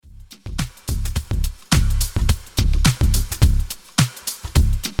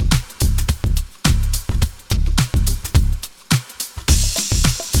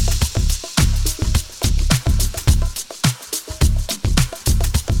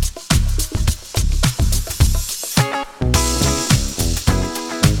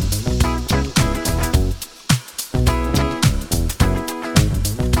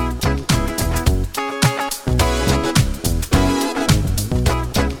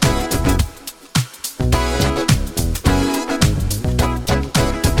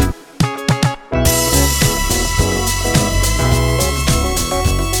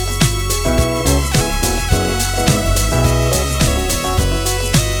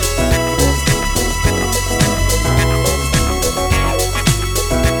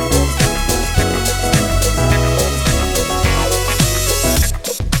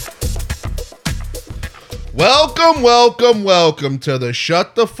Welcome to the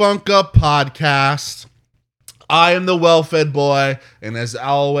Shut the Funk Up podcast. I am the well-fed boy, and as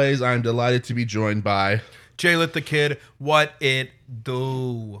always, I'm delighted to be joined by Jaylit the Kid. What it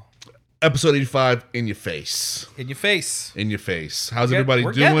do? episode 85, In Your Face. In your face. In your face. How's everybody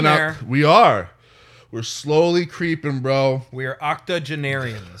we're doing getting out? there. We are. We're slowly creeping, bro. We are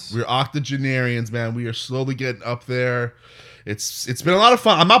octogenarians. We're octogenarians, man. We are slowly getting up there. It's been a lot of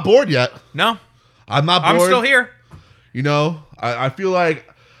fun. I'm not bored yet. No, I'm not bored. I'm still here. You know, I feel like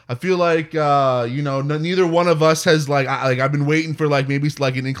you know, neither one of us has I've been waiting for maybe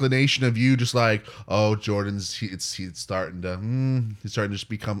an inclination of you just oh, Jordan's he's starting to just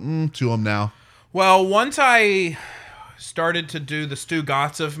become to him now. Well, once I started to do the Stu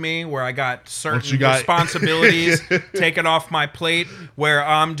Gotts of me, where I got certain responsibilities taken off my plate, where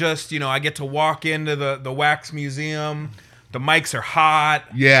I'm just, I get to walk into the wax museum. The mics are hot.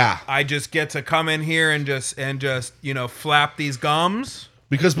 Yeah. I just get to come in here and just flap these gums.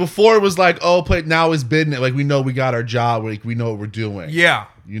 Because before it was play now is business. We know we got our job. We know what we're doing. Yeah.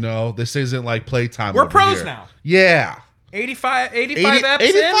 This isn't playtime. We're pros here. now. Yeah. 85 eps 85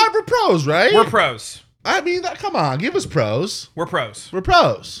 in? We're pros, right? We're pros. I mean, come on, give us pros. We're pros. We're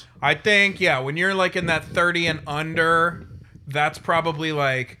pros. I think, when you're in that 30 and under, that's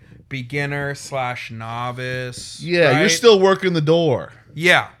probably beginner / novice. Yeah, right? You're still working the door.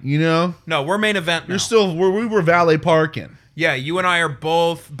 Yeah. No, we're main event now. You're still, we were valet parking. Yeah, you and I are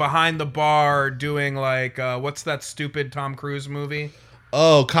both behind the bar doing what's that stupid Tom Cruise movie?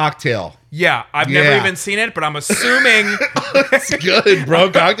 Oh, Cocktail. Yeah, I've never even seen it, but I'm assuming... It's good,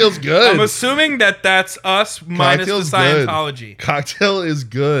 bro. Cocktail's good. I'm assuming that's us minus the Scientology. Good. Cocktail is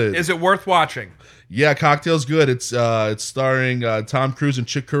good. Is it worth watching? Yeah, Cocktail's good. It's starring Tom Cruise and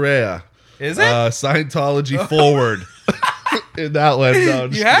Chick Corea. Is it? Scientology forward. In that one. No,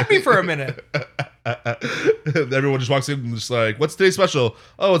 you had me for a minute. Everyone just walks in and just what's today's special?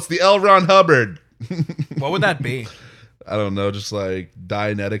 Oh, it's the L. Ron Hubbard. What would that be? I don't know, just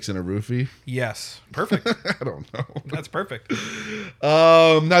Dianetics and a roofie. Yes. Perfect. I don't know. That's perfect.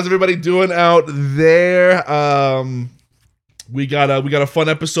 How's everybody doing out there? We got a fun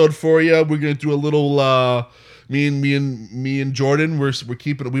episode for you. We're gonna do a little me and Jordan. We're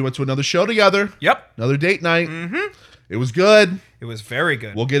keeping it. We went to another show together. Yep. Another date night. Mm-hmm. It was good. It was very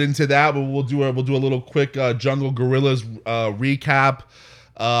good. We'll get into that, but we'll do a little quick Jungle Gorillas recap.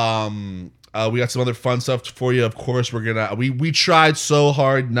 We got some other fun stuff for you. Of course, we tried so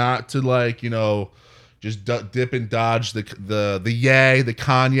hard not to just dip and dodge the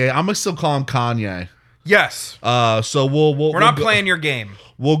Kanye. I'm gonna still call him Kanye. Yes. So we're not playing your game.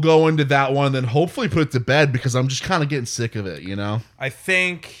 We'll go into that one, and then hopefully put it to bed because I'm just kind of getting sick of it. I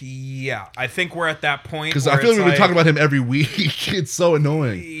think we're at that point because I feel like we've been talking about him every week. It's so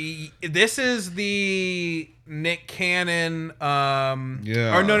annoying. This is the Nick Cannon.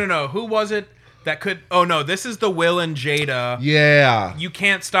 Yeah. Or no. Who was it that could? Oh no, this is the Will and Jada. Yeah. You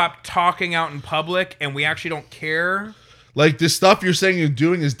can't stop talking out in public, and we actually don't care. This stuff you're saying you're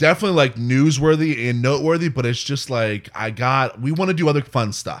doing is definitely newsworthy and noteworthy, but it's just we want to do other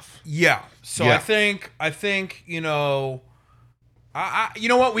fun stuff. Yeah. So yeah. I think you know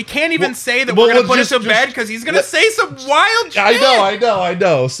what? We can't even say that we're gonna put it to bed because he's gonna say some wild shit. I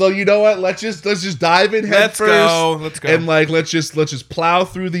know. So you know what? Let's just dive in head first. Let's go. And let's just plow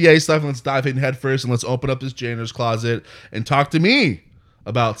through the A stuff and let's dive in head first and let's open up this janitor's closet and talk to me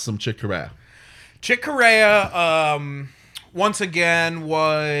about some Chick Corea. Chick Corea, once again,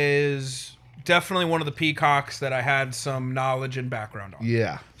 was definitely one of the peacocks that I had some knowledge and background on.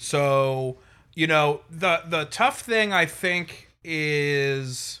 Yeah. So, the tough thing I think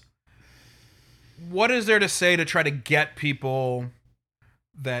is, what is there to say to try to get people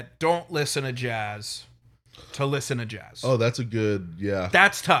that don't listen to jazz to listen to jazz? Oh, that's a good, yeah.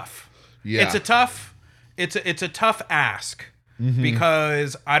 That's tough. Yeah. It's a tough ask. Mm-hmm.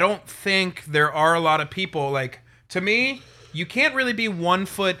 Because I don't think there are a lot of people, to me, you can't really be 1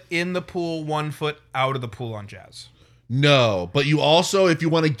 foot in the pool, 1 foot out of the pool on jazz. No, but you also, if you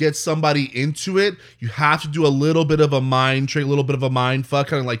want to get somebody into it, you have to do a little bit of a mind trick, a little bit of a mind fuck,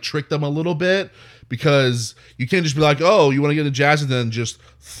 kind of trick them a little bit, because you can't just be oh, you want to get into jazz and then just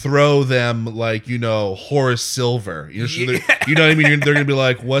throw them Horace Silver. You know what I mean? They're going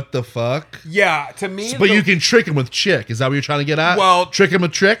to be what the fuck? Yeah, to me. But you can trick them with chick. Is that what you're trying to get at? Well, trick them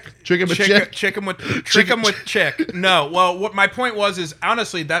with trick? Trick them with chick? Trick them with chick. No, well, what my point is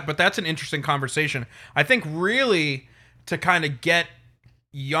honestly but that's an interesting conversation. I think really to kind of get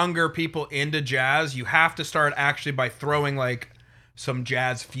younger people into jazz, you have to start actually by throwing some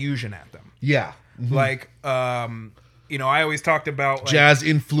jazz fusion at them. Yeah. Mm-hmm. I always talked about like, jazz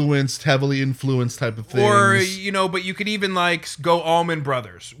influenced, heavily influenced type of things. Or, but you could even like go Allman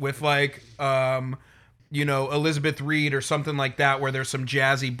Brothers with like, Elizabeth Reed or something like that, where there's some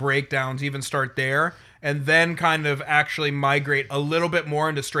jazzy breakdowns, even start there. And then kind of actually migrate a little bit more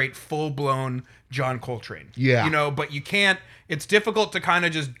into straight full-blown John Coltrane. Yeah. But you can't... It's difficult to kind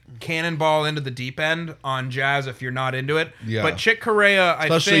of just cannonball into the deep end on jazz if you're not into it. Yeah. But Chick Corea,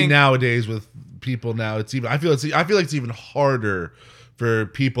 especially nowadays with people now, it's even... I feel like it's even harder for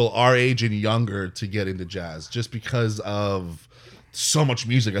people our age and younger to get into jazz just because of... so much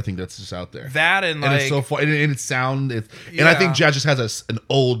music, I think that's just out there. That and like, it's so far, and its sound, and I think jazz just has an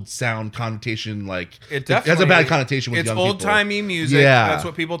old sound connotation. Like it has a bad connotation with it's young people. It's old timey music. Yeah, that's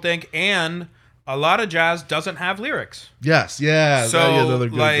what people think, and a lot of jazz doesn't have lyrics. Yes, yeah. So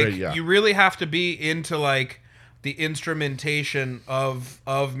you really have to be into like the instrumentation of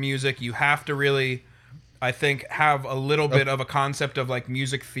music. You have to really, I think, have a little bit of a concept of like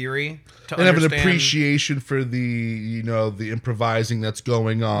music theory to and understand. Have an appreciation for the the improvising that's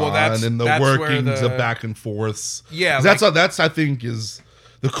going on, and the that's workings of back and forths. Yeah, that's I think is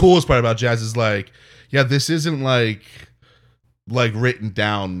the coolest part about jazz is like, this isn't like written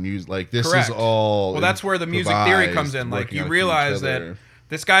down music. Like this Correct. is all. Well, that's where the music theory comes in. Like you realize that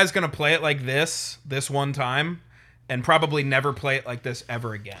this guy's gonna play it like this one time. And probably never play it like this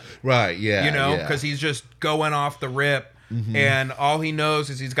ever again. Right, yeah. Because he's just going off the rip. Mm-hmm. And all he knows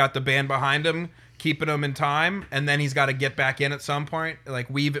is he's got the band behind him, keeping him in time. And then he's got to get back in at some point, like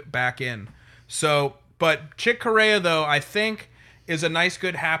weave it back in. So, but Chick Corea, though, I think is a nice,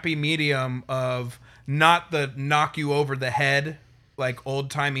 good, happy medium of not the knock you over the head, like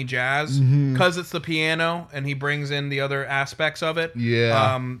old-timey jazz. Because it's the piano and he brings in the other aspects of it.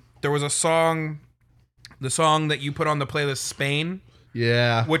 Yeah. There was a song... The song that you put on the playlist, Spain.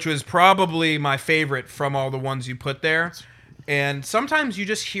 Yeah. Which was probably my favorite from all the ones you put there. And sometimes you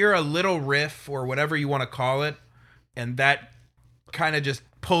just hear a little riff or whatever you want to call it, and that kind of just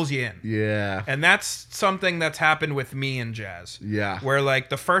pulls you in. Yeah. And that's something that's happened with me in jazz. Yeah. Where like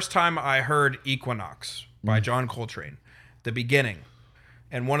the first time I heard Equinox by John Coltrane, the beginning.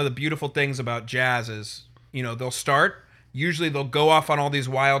 And one of the beautiful things about jazz is, they'll start... Usually they'll go off on all these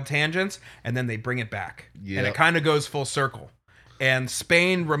wild tangents, and then they bring it back. Yep. And it kind of goes full circle. And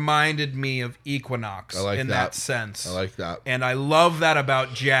Spain reminded me of Equinox in that sense. I like that. And I love that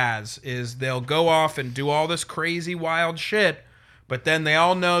about jazz, is they'll go off and do all this crazy wild shit, but then they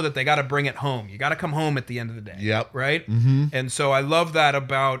all know that they got to bring it home. You got to come home at the end of the day. Yep. Right? Mm-hmm. And so I love that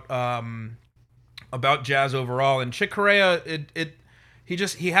about jazz overall. And Chick Corea,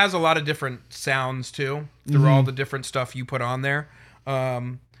 he has a lot of different sounds too through all the different stuff you put on there.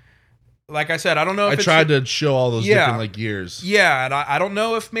 Like I said, I don't know if I tried to show all those different gears. Yeah, and I don't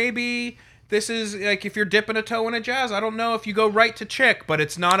know if maybe this is like if you're dipping a toe in a jazz. I don't know if you go right to Chick, but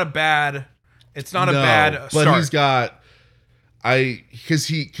it's not a bad. It's not a bad start. But he's got. Because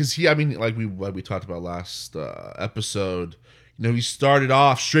he. I mean, like we talked about last episode. He started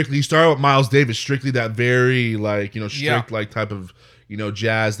with Miles Davis, strictly that very strict type of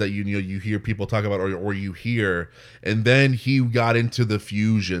jazz that you hear people talk about or you hear, and then he got into the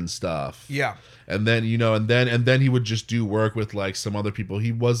fusion stuff. Yeah. And then and then he would just do work with like some other people.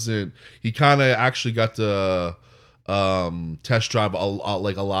 He kind of actually got to test drive a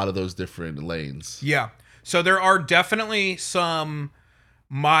lot of those different lanes. Yeah. So there are definitely some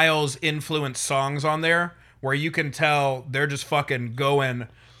Miles influenced songs on there where you can tell they're just fucking going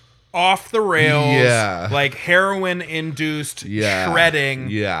off the rails, like heroin-induced shredding.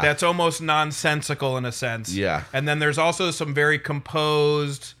 Yeah. That's almost nonsensical in a sense. Yeah. And then there's also some very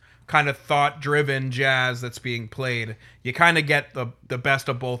composed, kind of thought-driven jazz that's being played. You kind of get the best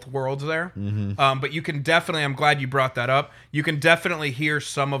of both worlds there. Mm-hmm. But you can definitely, I'm glad you brought that up, you can definitely hear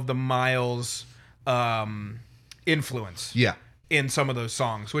some of the Miles influence. Yeah. In some of those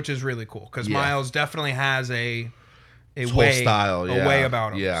songs, which is really cool because Miles definitely has a His way whole style, a way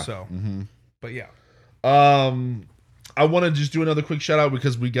about him. Yeah. So, but yeah. I want to just do another quick shout out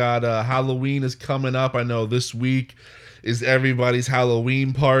because we got Halloween is coming up. I know this week is everybody's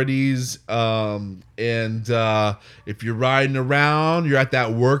Halloween parties. And if you're riding around, you're at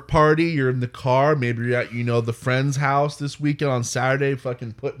that work party, you're in the car, maybe you're at the friend's house this weekend on Saturday,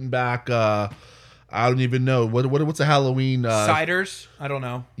 fucking putting back. I don't even know what's a Halloween ciders. I don't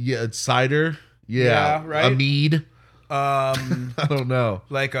know. Yeah, it's cider. Yeah, right. A mead. I don't know.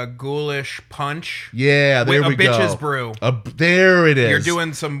 Like a ghoulish punch. Yeah, there we go. A bitches brew. There it is. You're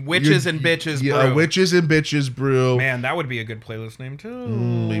doing some witches and bitches brew. Yeah, witches and bitches brew. Man, that would be a good playlist name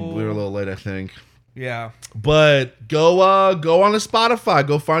too. We were a little late, I think. Yeah. But go on to Spotify.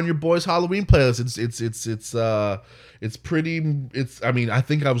 Go find your boy's Halloween playlist. It's pretty. It's. I mean, I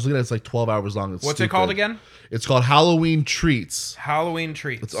think I was looking at it's like 12 hours long. It's What's stupid. it called again? It's called Halloween Treats. Halloween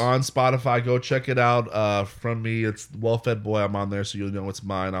Treats. It's on Spotify. Go check it out. From me, it's Well Fed Boy. I'm on there, so you'll know it's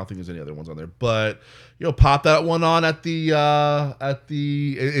mine. I don't think there's any other ones on there, but pop that one on at the.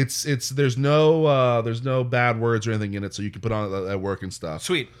 It's there's no bad words or anything in it, so you can put on at work and stuff.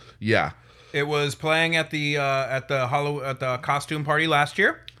 Sweet. Yeah. It was playing at the costume party last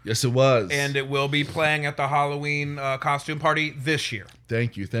year. Yes, it was. And it will be playing at the Halloween costume party this year.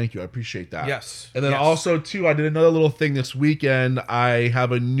 Thank you. I appreciate that. Yes. And then also, too, I did another little thing this weekend. I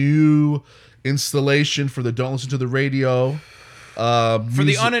have a new installation for the Don't Listen to the Radio. For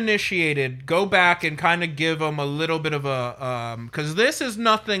the uninitiated, go back and kind of give them a little bit of a because this is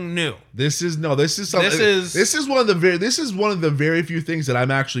nothing new. This is one of the very few things that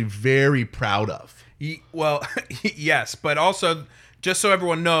I'm actually very proud of. Well, yes, but also just so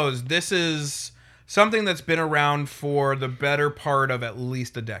everyone knows, this is something that's been around for the better part of at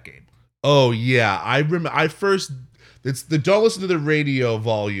least a decade. Oh yeah, it's the Don't Listen to the Radio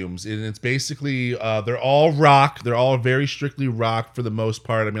volumes, and it's basically they're all rock. They're all very strictly rock for the most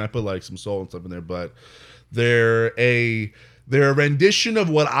part. I mean, I put like some soul and stuff in there, but they're a rendition of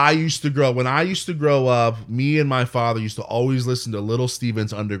what I used to grow. When I used to grow up, me and my father used to always listen to Little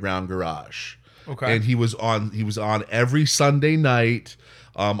Steven's Underground Garage. Okay. And he was on every Sunday night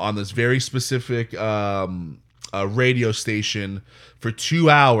on this very specific radio station for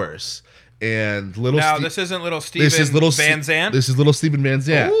 2 hours. And this isn't Little Steven Van Zandt? This is Little Steven Van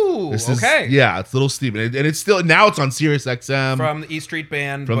Zandt. Ooh, okay. Yeah, it's Little Steven. And it's still, now it's on Sirius XM. From the E Street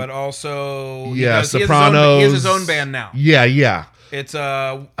Band, but also... Sopranos. He has his own band now. Yeah. It's,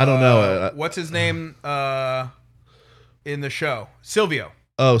 I don't know. What's his name in the show? Silvio.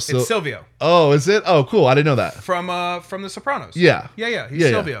 Oh, it's Silvio. Oh, is it? Oh, cool. I didn't know that. From The Sopranos. Yeah. Yeah. He's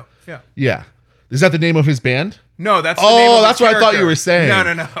Silvio. Yeah. Is that the name of his band? No, that's the name of that's what I thought you were saying.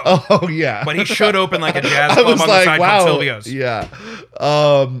 No. Oh, yeah. But he should open like a jazz club on the side called Silvio's. Yeah.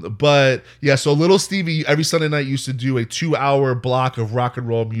 But yeah, so Little Stevie every Sunday night used to do a 2-hour block of rock and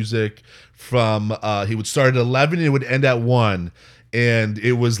roll music from he would start at 11 and it would end at 1. And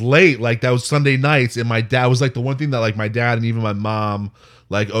it was late, like that was Sunday nights, and my dad was like the one thing that like my dad and even my mom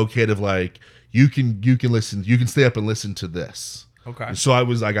like okayed of like you can listen, you can stay up and listen to this. Okay. And so I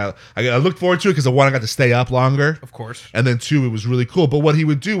looked forward to it because I got to stay up longer. Of course. And then 2, it was really cool. But what he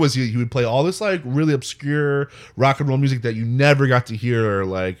would do was he would play all this like really obscure rock and roll music that you never got to hear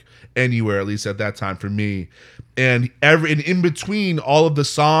like anywhere, at least at that time for me. And in between all of the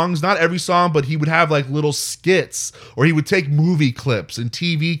songs, not every song, but he would have like little skits, or he would take movie clips and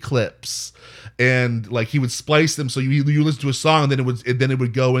TV clips, and like he would splice them. So you listen to a song, and then it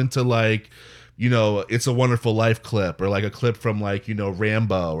would go into like, It's a Wonderful Life clip, or like a clip from like,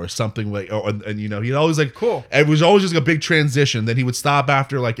 Rambo or something like, and he'd always like, cool. It was always just a big transition. Then he would stop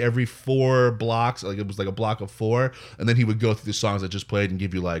after like every 4 blocks, like it was like a block of 4, and then he would go through the songs that just played and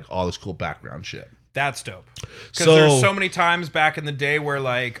give you like all this cool background shit. That's dope. Because there's so many times back in the day where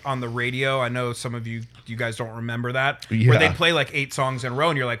like on the radio, I know some of you guys don't remember that, where they'd play like 8 songs in a row,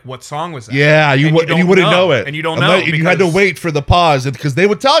 and you're like, what song was that? Yeah, you wouldn't know it. And you don't know. And you had to wait for the pause because they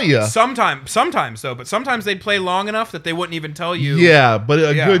would tell you. Sometimes though, but sometimes they'd play long enough that they wouldn't even tell you. Yeah, but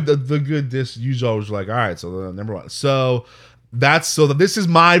the good disc usually was like, all right, so number 1. So this is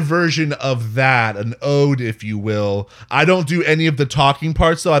my version of that, an ode, if you will. I don't do any of the talking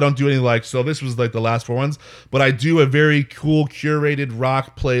parts, though. I don't do any so this was like the last 4 ones, but I do a very cool curated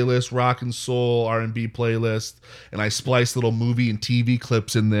rock playlist, rock and soul, R&B playlist, and I splice little movie and TV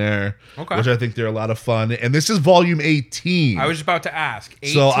clips in there, which I think they're a lot of fun. And this is volume 18. I was just about to ask.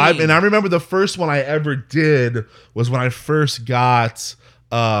 18. So I remember the first one I ever did was when I first got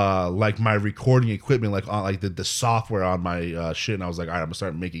like my recording equipment, like on like the software on my shit, and I was like, all right, I'm gonna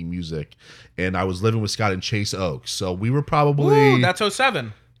start making music. And I was living with Scott in Chase Oaks, so we were probably that's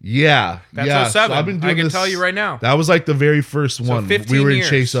 07. Yeah, that's 07. So I've been doing I can tell you right now. That was like the very first one. 15 we were in years.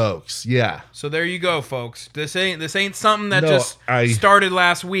 Chase Oaks. Yeah. So there you go, folks. This ain't something that started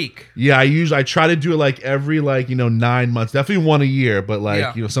last week. Yeah, I try to do it like every 9 months, definitely one a year. But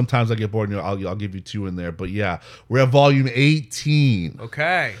sometimes I get bored and I'll give you 2 in there. But yeah, we're at volume 18.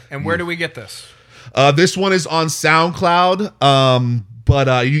 Okay, and where do we get this? This one is on SoundCloud.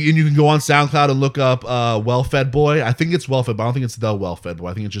 But you can go on SoundCloud and look up Well Fed Boy. I think it's Well Fed, but I don't think it's the Well Fed Boy.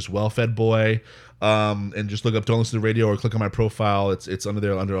 I think it's just Well Fed Boy. And just look up Don't Listen to the Radio or click on my profile. It's under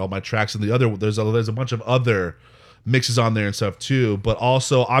there under all my tracks. And there's a bunch of other mixes on there and stuff too. But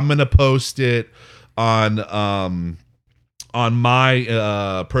also I'm gonna post it on on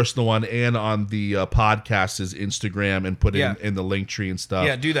my personal one and on the podcast's Instagram and put it in the link tree and stuff.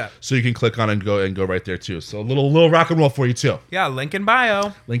 Yeah, do that. So you can click on it and go right there too. So a little rock and roll for you too. Yeah, link in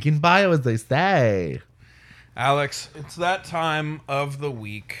bio. Link in bio, as they say. Alex, it's that time of the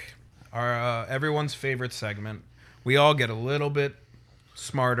week. Our everyone's favorite segment. We all get a little bit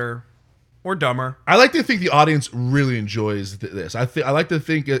smarter or dumber. I like to think the audience really enjoys this. I like to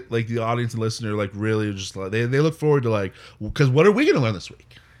think like the audience and listener like really just like they look forward to like, because what are we going to learn this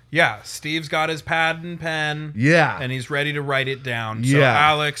week? Yeah, Steve's got his pad and pen. Yeah, and he's ready to write it down. So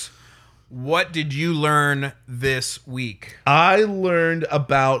Alex, what did you learn this week? I learned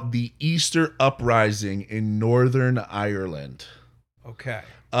about the Easter Uprising in Northern Ireland. Okay.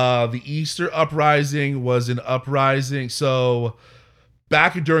 The Easter Uprising was an uprising. So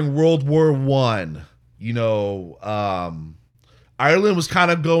back during World War I, Ireland was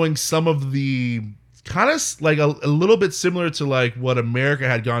kind of going some of the kind of like a little bit similar to like what America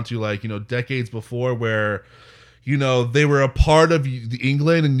had gone to like, decades before, where, they were a part of the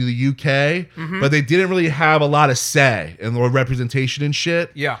England and the UK, but they didn't really have a lot of say and or representation and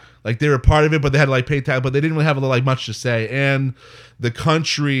shit. Yeah. Like they were part of it, but they had to like pay tax, but they didn't really have like much to say. And the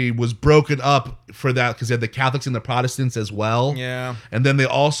country was broken up for that because they had the Catholics and the Protestants as well. Yeah. And then they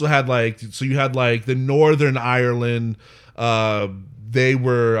also had so you had like the Northern Ireland, they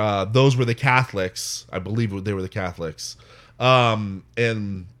were, those were the Catholics. I believe they were the Catholics.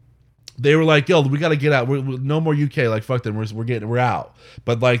 And they were like, "Yo, we got to get out. We're no more UK. Like, fuck them. We're out."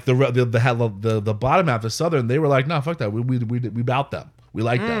 But like the bottom half, the Southern, they were like, "Nah, fuck that. We bout them. We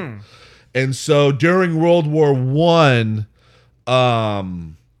like them." And so during World War I,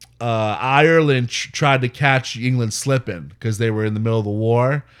 Ireland tried to catch England slipping because they were in the middle of the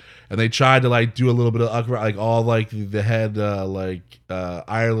war, and they tried to like do a little bit of like all like the head Irish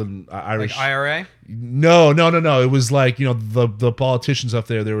like IRA. No. It was like the politicians up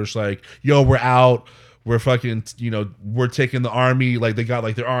there. They were just like, "Yo, we're out. We're fucking we're taking the army. Like they got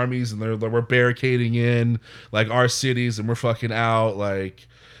like their armies and we're barricading in like our cities and we're fucking out. Like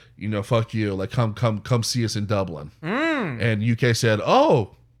fuck you. Like come see us in Dublin." And UK said,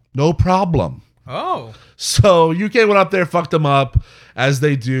 "Oh, no problem." Oh. So UK went up there, fucked them up, as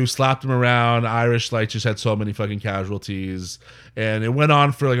they do, slapped them around. Irish like just had so many fucking casualties, and it went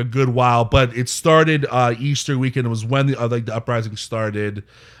on for like a good while. But it started Easter weekend. It was when the uprising started.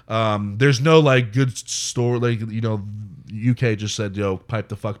 There's no like good story. Like UK just said, "Yo, pipe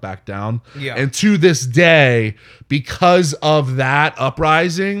the fuck back down." Yeah. And to this day, because of that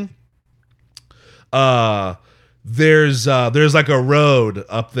uprising, there's like a road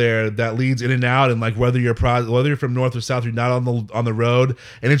up there that leads in and out, and like whether you're from north or south, you're not on the road,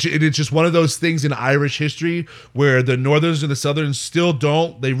 and it's just one of those things in Irish history where the Northerners and the Southerns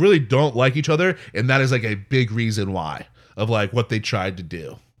they really don't like each other, and that is like a big reason why of like what they tried to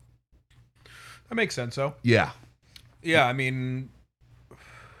do. That makes sense, though. Yeah. I mean,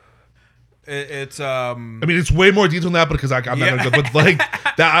 it's it's way more detailed than that, because I'm not gonna go, but like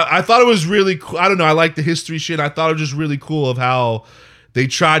that, I thought it was really cool. I don't know, I like the history shit. I thought it was just really cool of how they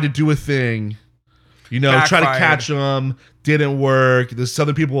tried to do a thing, Backfired. try to catch them, didn't work. The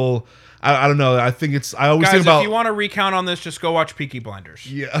Southern people, I don't know. I think I always guys, think about. If you want to recount on this, just go watch Peaky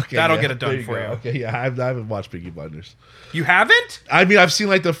Blinders. Yeah, okay, that'll get it done for you. Okay, yeah, I haven't watched Peaky Blinders. You haven't? I mean, I've seen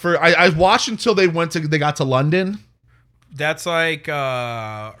like the first. I watched until they got to London. That's like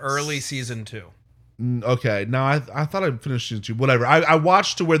early season 2. Okay, now I thought I finished season 2. Whatever. I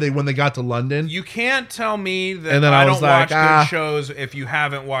watched to when they got to London. You can't tell me that and then I don't like, watch good shows if you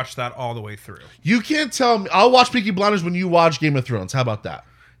haven't watched that all the way through. You can't tell me. I'll watch Peaky Blinders when you watch Game of Thrones. How about that?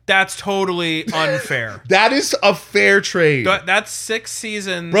 That's totally unfair. That is a fair trade. That's 6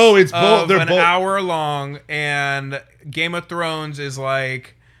 seasons, bro. It's both. They're both hour long, and Game of Thrones is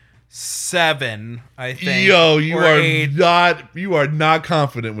like 7, I think. Yo, you are 8. You are not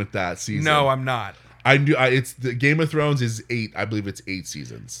confident with that season. No, I'm not. It's the Game of Thrones is 8. I believe it's 8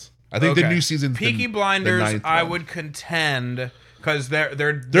 seasons. I think the new season. Peaky Blinders, I would contend, because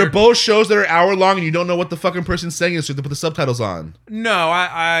they're both shows that are hour long, and you don't know what the fucking person's saying, so you have to put the subtitles on. No,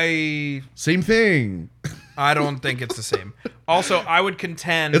 I same thing. I don't think it's the same. Also, I would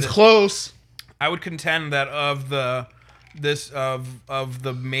contend it's close. I would contend that of the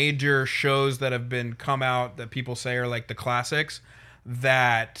major shows that have been come out that people say are like the classics,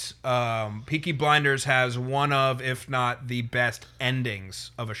 that Peaky Blinders has one of, if not the best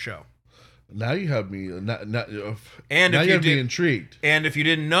endings of a show. Now you have me and now if you have me intrigued. And if you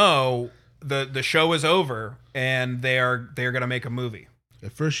didn't know, the show is over and they're going to make a movie.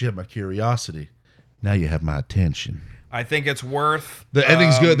 At first you had my curiosity. Now you have my attention. I think it's worth the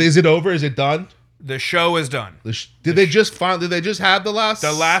ending's good. Is it over? Is it done? The show is done. Did they just have the last?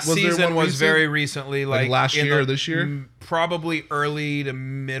 The last season was very recently, like last year or this year? Probably early to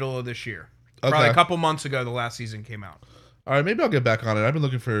middle of this year. Okay. Probably a couple months ago, the last season came out. All right, maybe I'll get back on it. I've been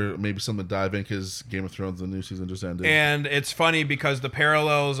looking for maybe something to dive in because Game of Thrones, the new season just ended. And it's funny because the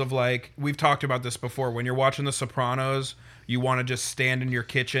parallels of, like, we've talked about this before. When you're watching The Sopranos, you want to just stand in your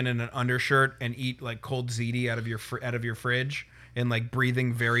kitchen in an undershirt and eat like cold ziti out of your fridge. And like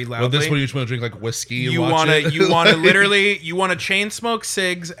breathing very loudly. Well, this one you just want to drink like whiskey. And you want to literally chain smoke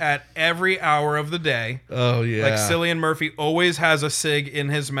cigs at every hour of the day. Oh yeah. Like Cillian Murphy always has a cig in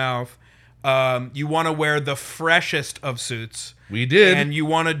his mouth. You want to wear the freshest of suits. We did. And you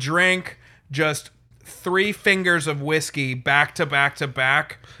want to drink just 3 fingers of whiskey back to back to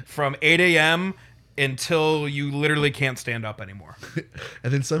back from 8 a.m. until you literally can't stand up anymore.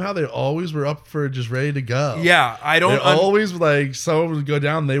 And then somehow they always were up for just ready to go. Yeah, I don't. Always like someone would go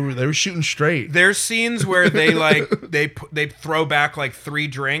down. They were shooting straight. There's scenes where they like they throw back like 3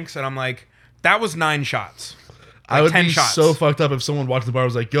 drinks, and I'm like, that was 9 shots. Like I would 10 be shots. so fucked up if someone walked the bar and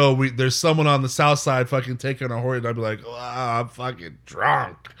was like, "Yo, there's someone on the south side fucking taking a horse," and I'd be like, "Oh, I'm fucking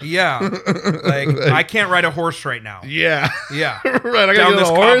drunk." Yeah, like I can't ride a horse right now. Yeah, Yeah, right. I down gotta this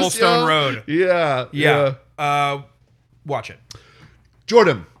get a horse, cobblestone road. Yeah. Watch it,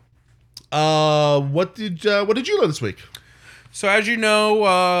 Jordan. What did you learn this week? So as you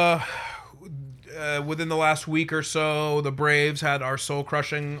know, within the last week or so, the Braves had our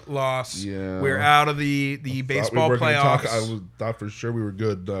soul-crushing loss. Yeah. We're out of the baseball playoffs. I thought for sure we were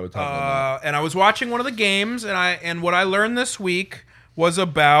good. And I was watching one of the games, and what I learned this week was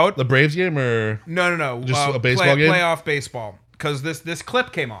about the Braves game or no, just a baseball game, playoff baseball. Because this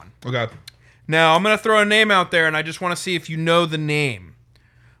clip came on. Okay. Now I'm gonna throw a name out there, and I just want to see if you know the name.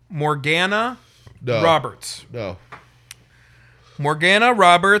 Morgana Roberts. No. Morgana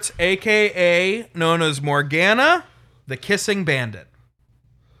Roberts, a.k.a. known as Morgana, the Kissing Bandit.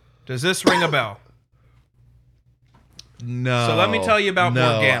 Does this ring a bell? No. So let me tell you about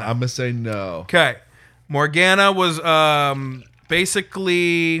Morgana. I'm going to say no. Okay. Morgana was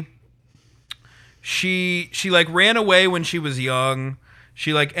basically... She like ran away when she was young.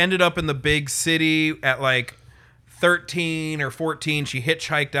 She like ended up in the big city at like 13 or 14. She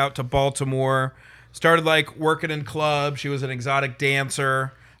hitchhiked out to Baltimore. Started like working in clubs. She was an exotic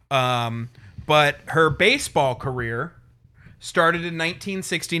dancer. But her baseball career started in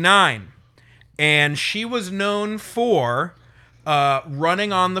 1969. And she was known for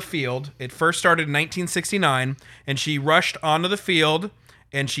running on the field. It first started in 1969. And she rushed onto the field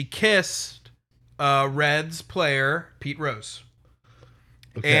and she kissed Reds player Pete Rose.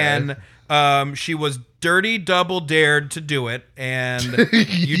 Okay. And she was dirty double dared to do it, and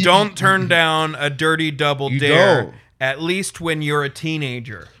you don't turn down a dirty double dare, don't. At least when you're a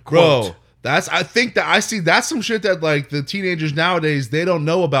teenager. Quote. Bro, I think that's some shit that like the teenagers nowadays, they don't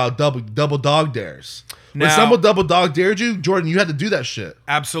know about double dog dares. When someone double dog dared you, Jordan, you had to do that shit.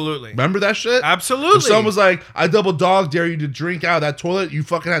 Absolutely. Remember that shit? Absolutely. If someone was like, I double dog dare you to drink out of that toilet, you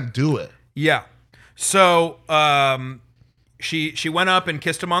fucking had to do it. Yeah. So she went up and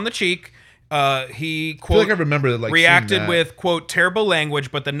kissed him on the cheek. He, quote, I feel like I remember like reacted with, quote, terrible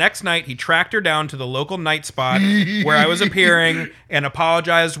language, but the next night he tracked her down to the local night spot where I was appearing and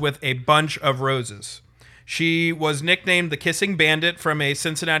apologized with a bunch of roses. She was nicknamed the Kissing Bandit from a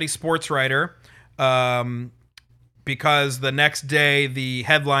Cincinnati sports writer because the next day the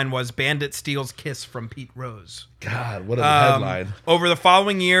headline was Bandit Steals Kiss from Pete Rose. God, what a headline. Over the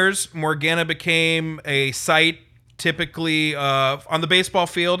following years, Morgana became a sight typically on the baseball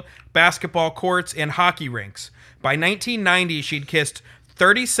field, basketball courts, and hockey rinks. By 1990, she'd kissed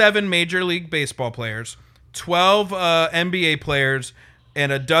 37 Major League Baseball players, 12 NBA players,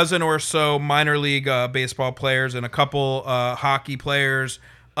 and a dozen or so minor league baseball players, and a couple hockey players,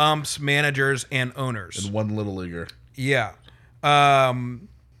 umps, managers, and owners. And one little leaguer. Yeah.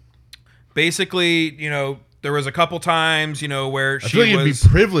 Basically, you know, there was a couple times, you know, where I feel like you'd be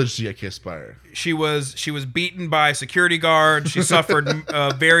privileged to get kissed by her. She was beaten by security guards. She suffered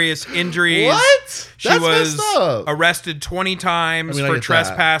various injuries. What? She was arrested 20 times for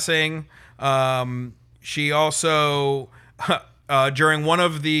trespassing. She also, during one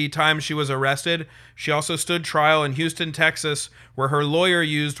of the times she was arrested, she also stood trial in Houston, Texas, where her lawyer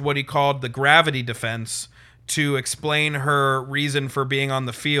used what he called the gravity defense to explain her reason for being on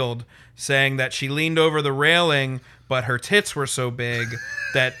the field, saying that she leaned over the railing, but her tits were so big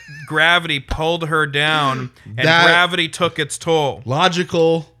that gravity pulled her down, and gravity took its toll.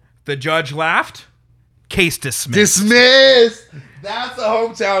 Logical. The judge laughed. Case dismissed. Dismissed! That's a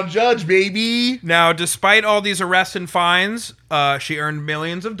hometown judge, baby. Now, despite all these arrests and fines, she earned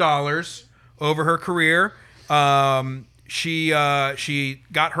millions of dollars over her career. She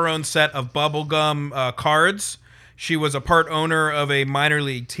got her own set of bubblegum cards. She was a part owner of a minor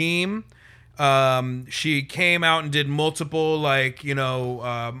league team. She came out and did multiple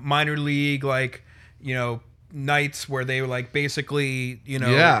minor league nights where they basically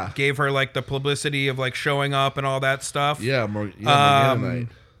gave her the publicity of showing up and all that stuff. Morgana night.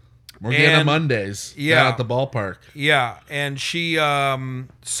 Morgana Mondays. Down at the ballpark. Yeah, and she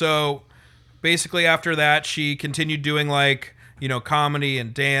so basically after that she continued doing comedy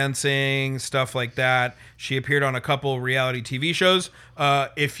and dancing, stuff like that. She appeared on a couple reality TV shows.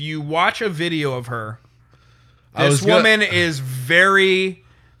 If you watch a video of her, this woman is very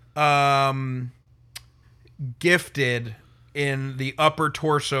gifted in the upper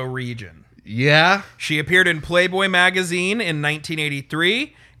torso region. Yeah. She appeared in Playboy magazine in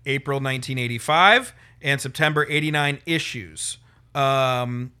 1983, April 1985, and September 89 issues.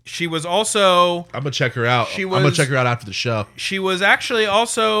 She was also... I'm going to check her out. I'm going to check her out after the show. She was actually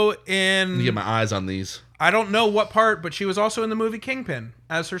also in... Let me get my eyes on these. I don't know what part, but she was also in the movie Kingpin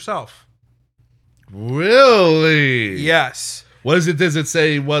as herself. Really? Yes. What is it? Does it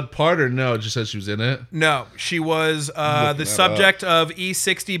say what part or no? It just says she was in it? No. She was the subject of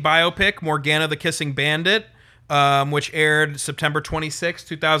E60 biopic, Morgana the Kissing Bandit, which aired September 26,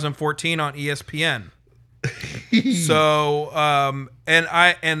 2014 on ESPN. So, and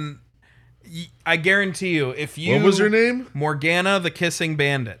I guarantee you, if you... What was her name? Morgana the Kissing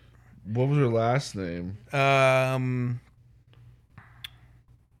Bandit. What was her last name?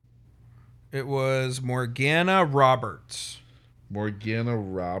 It was Morgana Roberts. Morgana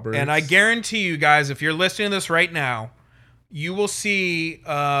Roberts. And I guarantee you guys, if you're listening to this right now, you will see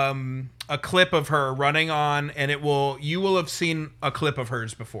a clip of her running on, and you will have seen a clip of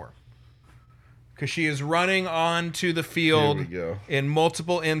hers before. Because she is running onto the field in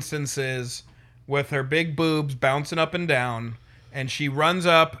multiple instances with her big boobs bouncing up and down. And she runs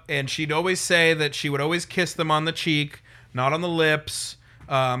up, and she'd always say that she would always kiss them on the cheek, not on the lips.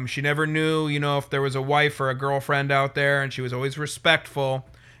 She never knew, if there was a wife or a girlfriend out there, and she was always respectful.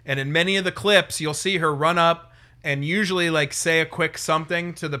 And in many of the clips, you'll see her run up and usually say a quick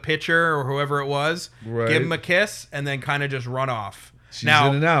something to the pitcher or whoever it was, give him a kiss, and then kind of just run off. She's in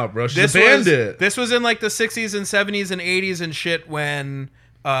and out, bro. She's a bandit. This was in the 60s and 70s and 80s and shit when,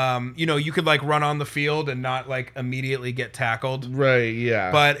 you could run on the field and not immediately get tackled. Right,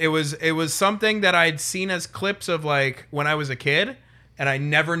 yeah. But it was something that I'd seen as clips of when I was a kid, and I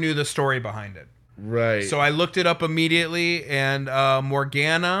never knew the story behind it. Right. So I looked it up immediately, and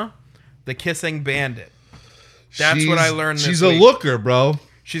Morgana, the Kissing Bandit. That's what I learned this week. She's a looker, bro.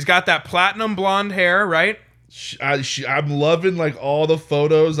 She's got that platinum blonde hair, right? I'm loving all the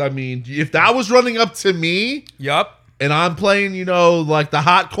photos. I mean, if that was running up to me, yup, and I'm playing, the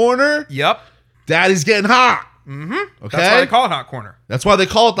hot corner, yup, Daddy's getting hot. Mm-hmm. Okay, that's why they call it hot corner. That's why they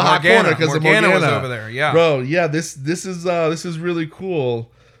call it the hot corner because Morgana was over there. Yeah, bro. Yeah, this is really cool.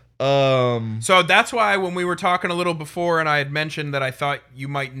 So that's why when we were talking a little before, and I had mentioned that I thought you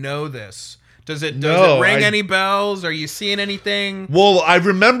might know this. Does it ring any bells? Are you seeing anything? Well, I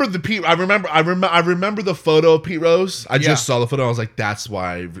remember I remember the photo of Pete Rose. I just saw the photo. I was like, that's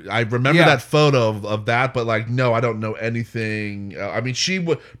why. I remember that photo of that, but no, I don't know anything. I mean, she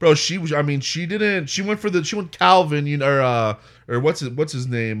went for Calvin, or what's his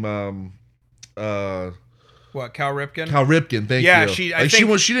name? What, Cal Ripken? Cal Ripken, thank you. I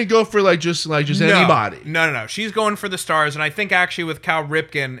think she didn't go for just anybody. No. She's going for the stars, and I think actually with Cal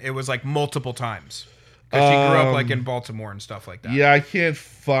Ripken, it was multiple times because she grew up in Baltimore and stuff like that. Yeah, I can't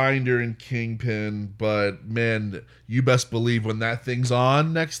find her in Kingpin, but man, you best believe when that thing's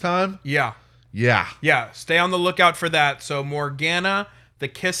on next time. Yeah. Stay on the lookout for that. So Morgana, the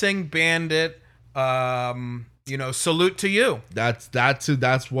Kissing Bandit. Salute to you.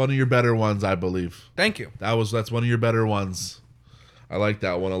 That's one of your better ones, I believe. Thank you. That's one of your better ones. I like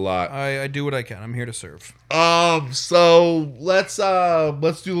that one a lot. I do what I can. I'm here to serve. So let's do a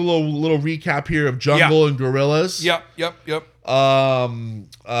little recap here of Jungle and Gorillaz. Yep.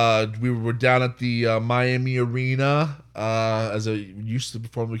 We were down at the Miami Arena, as it used to be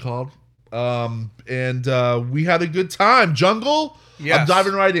formerly called. And we had a good time. Jungle. Yes. I'm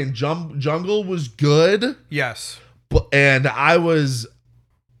diving right in. Jungle was good. Yes. They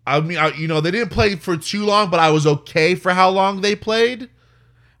didn't play for too long, but I was okay for how long they played.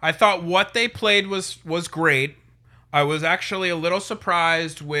 I thought what they played was great. I was actually a little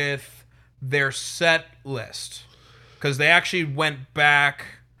surprised with their set list because they actually went back.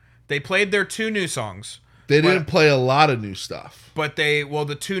 They played their two new songs. They didn't play a lot of new stuff. But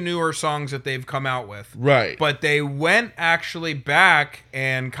the 2 newer songs that they've come out with. Right. But they went actually back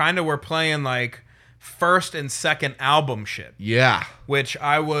and kind of were playing like first and second album shit. Yeah. Which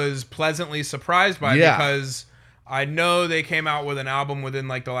I was pleasantly surprised by because I know they came out with an album within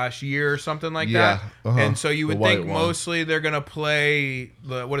like the last year or something like that. And so you would think mostly they're going to play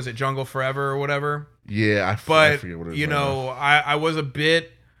what is it, Jungle Forever or whatever. Yeah, I forget what it is. You know, I was a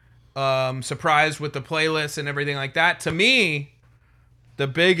bit surprised with the playlist and everything like that. To me, the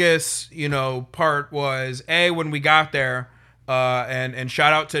biggest, you know, part was when we got there, and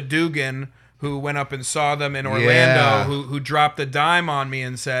shout out to Dugan, who went up and saw them in Orlando, who dropped the dime on me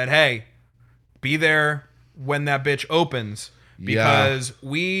and said, "Hey, be there when that bitch opens," because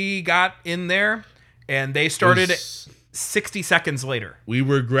we got in there and they started 60 seconds later. We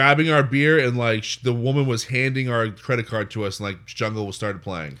were grabbing our beer and like the woman was handing our credit card to us and like Jungle was started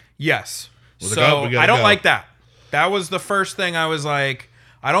playing. Yes. So I don't like that. That was the first thing I was like,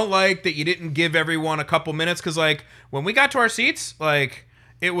 I don't like that you didn't give everyone a couple minutes, because like when we got to our seats, like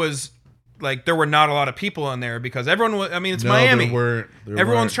it was like there were not a lot of people in there because everyone was, I mean, it's Miami.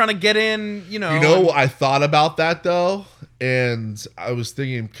 Everyone's trying to get in, you know. You know, I thought about that though, and I was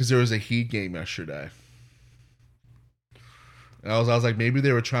thinking because there was a Heat game yesterday. And I was like, maybe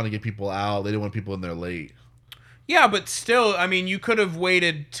they were trying to get people out. They didn't want people in there late. Yeah, but still, I mean, you could have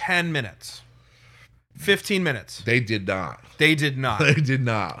waited 10 minutes, 15 minutes. They did not. They did not. They did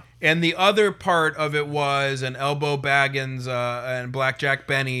not. And the other part of it was an Elbow Baggins and Blackjack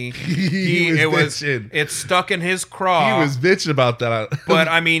Benny. It stuck in his craw. He was bitching about that. But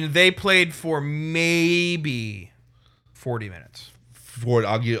I mean, they played for maybe 40 minutes.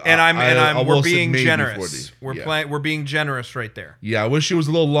 I'll give, and we're being generous. We're being generous right there. Yeah, I wish it was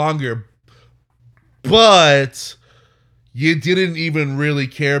a little longer, but you didn't even really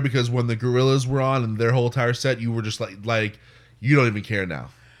care because when the Gorillaz were on and their whole entire set, you were just like you don't even care now.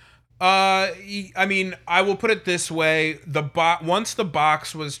 I mean, I will put it this way: once the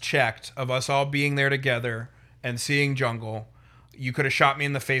box was checked of us all being there together and seeing Jungle, you could have shot me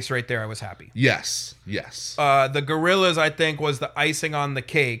in the face right there. I was happy. Yes. The Gorillaz, I think, was the icing on the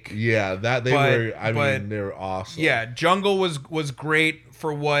cake. Yeah, they were awesome. Yeah, Jungle was great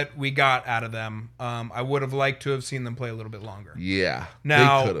for what we got out of them. I would have liked to have seen them play a little bit longer. Yeah,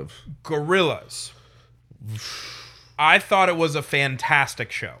 now, they could have. Gorillaz, I thought it was a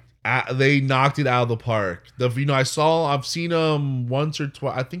fantastic show. They knocked it out of the park. I've seen them once or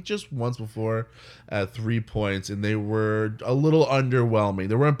twice. I think just once before at 3 points, and they were a little underwhelming.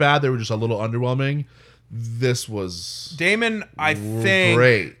 They weren't bad. They were just a little underwhelming. This was Damon, I think,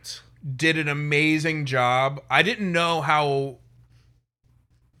 great. Did an amazing job. I didn't know how.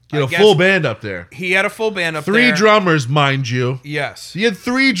 He had a full band up there. He had a full band up there. 3 drummers, mind you. Yes. He had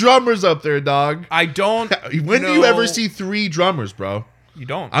 3 drummers up there, dog. I don't. When do you ever see 3 drummers, bro? You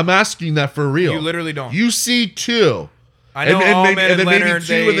don't. I'm asking that for real. You literally don't. You see 2. I know and then Leonard,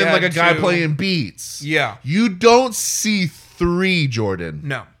 maybe 2, and then like a guy playing beats. Yeah. You don't see 3, Jordan.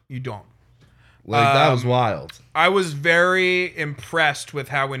 No, you don't. Like that was wild. I was very impressed with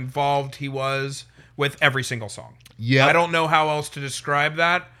how involved he was with every single song. Yeah. I don't know how else to describe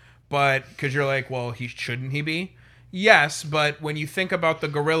that, but because you're like, well, shouldn't he be? Yes, but when you think about the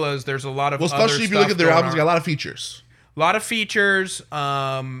Gorillaz, there's a lot of especially if you look at their albums, they got a lot of features. A lot of features,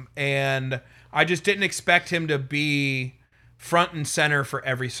 and I just didn't expect him to be front and center for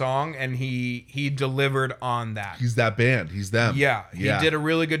every song, and he delivered on that. He's that band. He's them. Yeah, he did a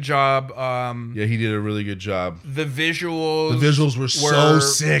really good job. He did a really good job. The visuals were so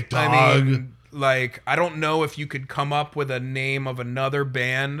sick, dog. I mean, like, I don't know if you could come up with a name of another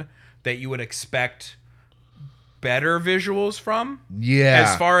band that you would expect better visuals from. Yeah.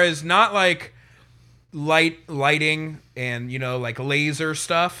 As far as not like lighting and, you know, like laser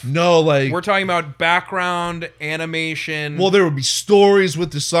stuff. No, like we're talking about background animation. Well, there would be stories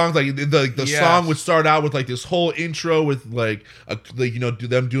with the songs. Like the song would start out with like this whole intro with like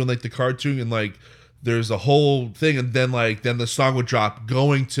them doing like the cartoon, and like there's a whole thing, and then the song would drop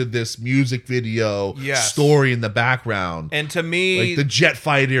going to this music video story in the background. And to me, like the jet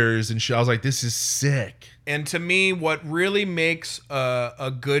fighters and shit, I was like, this is sick. And to me, what really makes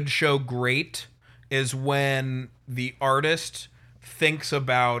a good show great is when the artist thinks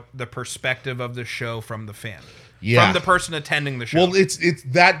about the perspective of the show from the fan, from the person attending the show. Well, that's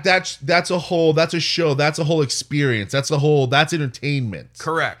a show, that's a whole experience, that's entertainment.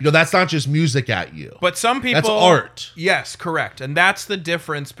 Correct. You know, that's not just music at you. But some people, that's art. Yes, correct. And that's the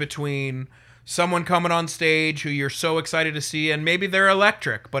difference between someone coming on stage who you're so excited to see, and maybe they're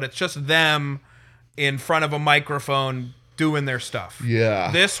electric, but it's just them in front of a microphone doing their stuff. Yeah.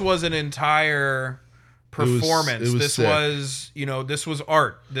 This was an entire performance. It was this sick. was, this was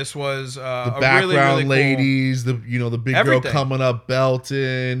art. This was The a background really, really ladies, the big Everything. girl coming up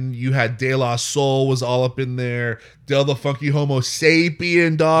belting. You had De La Soul was all up in there. Del the Funky Homo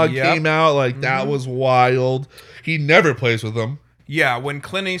Sapien dog Yep. came out. Like that was wild. He never plays with them. Yeah, when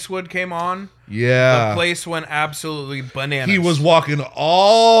Clint Eastwood came on, Yeah. the place went absolutely bananas. He was walking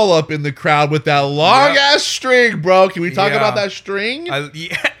all up in the crowd with that long ass string, bro. Can we talk Yeah. about that string?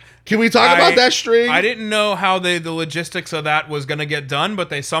 Yeah. Can we talk about that string? I didn't know how the logistics of that was going to get done, but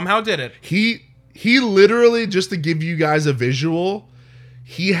they somehow did it. He literally, just to give you guys a visual,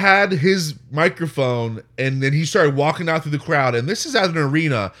 he had his microphone and then he started walking out through the crowd, and this is at an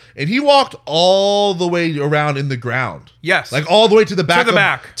arena, and he walked all the way around in the ground. Yes. Like all the way to the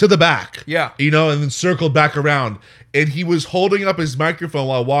back. To the back. Yeah. And then circled back around. And he was holding up his microphone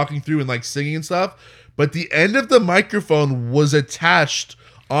while walking through and like singing and stuff. But the end of the microphone was attached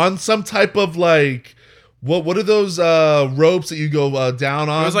on some type of like, what are those ropes that you go down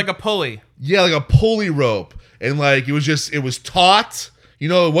on? It was like a pulley. Yeah, like a pulley rope. And like it was taut.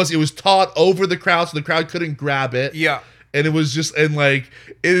 It was taut over the crowd so the crowd couldn't grab it. Yeah. And it was just, and like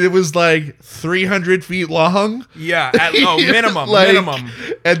it was like 300 feet long. Yeah, minimum.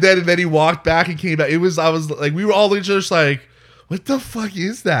 And then he walked back and came back. We were all just like, what the fuck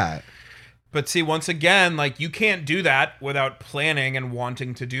is that? But see, once again, like you can't do that without planning and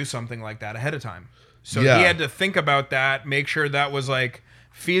wanting to do something like that ahead of time. So Yeah. he had to think about that, make sure that was like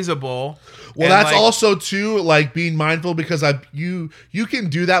feasible. Well, and, that's like, also too like being mindful, because you can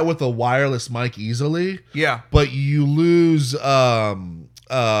do that with a wireless mic easily. Yeah. But you lose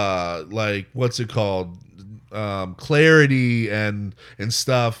like what's it called? Clarity and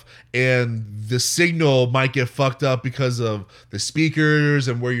stuff, and the signal might get fucked up because of the speakers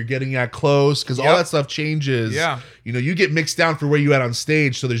and where you're getting at close, because all Yep. that stuff changes. Yeah. You get mixed down for where you at on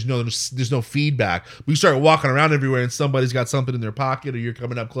stage, so there's no feedback. We start walking around everywhere and somebody's got something in their pocket, or you're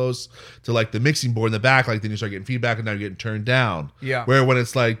coming up close to like the mixing board in the back, like then you start getting feedback and now you're getting turned down. Yeah. Where when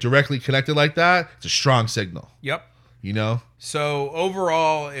it's like directly connected like that, it's a strong signal. Yep. So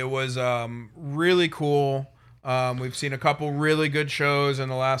overall, it was really cool. We've seen a couple really good shows in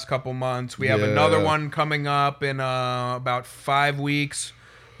the last couple months. We have another one coming up in about 5 weeks.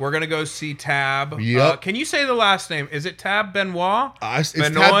 We're going to go see Tab. Yep. Can you say the last name? Is it Tab Benoit?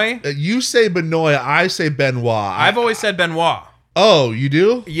 Benoit? You say Benoit, I say Benoit. I've always said Benoit. Oh, you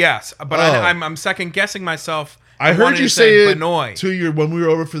do? Yes, but I'm second guessing myself. I heard you say it Benoit. when we were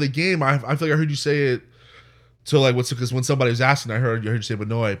over for the game. I feel like I heard you say it. So like, because when somebody was asking, I heard you say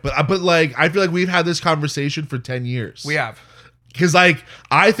Benoit. But like, I feel like we've had this conversation for 10 years. We have. Because like,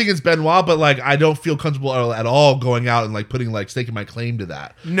 I think it's Benoit, but like, I don't feel comfortable at all going out and like staking my claim to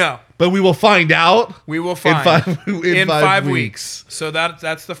that. No. But we will find out. We will find in 5 weeks. So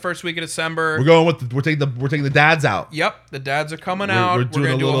that's the first week of December. We're going with we're taking the dads out. Yep, the dads are coming out. We're doing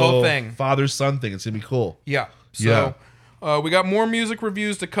gonna do a whole thing. Father-son thing. It's gonna be cool. Yeah. So we got more music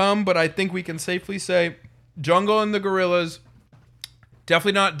reviews to come, but I think we can safely say Jungle and the Gorillas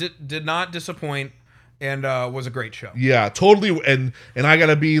definitely did not disappoint, and was a great show. Yeah, totally. And I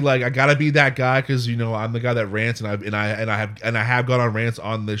gotta be that guy, because I'm the guy that rants, and I have gone on rants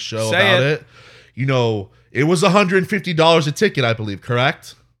on this show about it. It was $150 a ticket, I believe,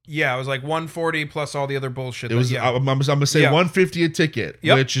 correct? Yeah, it was like $140 plus all the other bullshit. It was. I'm gonna say $150 a ticket,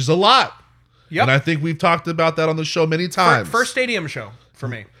 which is a lot. Yep. And I think we've talked about that on the show many times. First stadium show for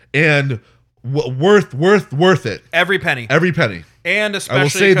me. And worth it. Every penny. Every penny. And especially I will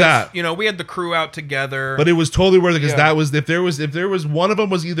say that. We had the crew out together. But it was totally worth it, because that was, if there was one of them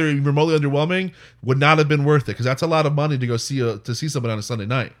was either remotely underwhelming, would not have been worth it, because that's a lot of money to go see somebody on a Sunday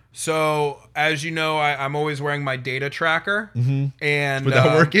night. So as you know, I'm always wearing my data tracker, and Would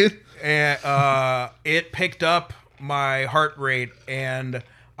that work it? And it picked up my heart rate, and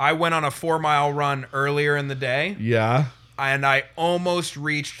I went on a 4-mile run earlier in the day. Yeah. And I almost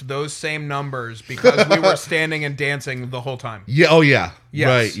reached those same numbers because we were standing and dancing the whole time. Yeah. Oh, yeah. Yes.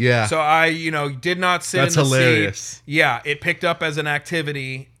 Right. Yeah. So I, did not sit That's in the hilarious. seat. Yeah. It picked up as an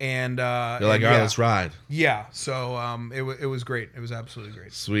activity, and you're like, all right, let's ride. Yeah. So it was great. It was absolutely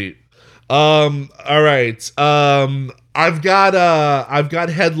great. Sweet. All right. I've got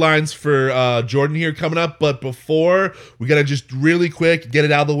headlines for Jordan here coming up, but before, we gotta just really quick get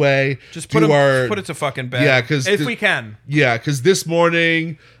it out of the way. Just put it to fucking bed. Yeah, because if we can. Yeah, because this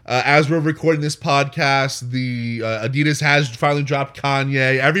morning, as we're recording this podcast, the Adidas has finally dropped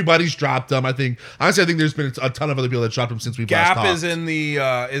Kanye. Everybody's dropped them. I think there's been a ton of other people that dropped them since we've last talked.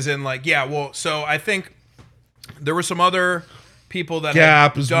 Gap so I think there were some other people that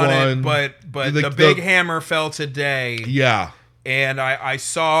Gap had is done one, it, but the big hammer fell today. Yeah. And I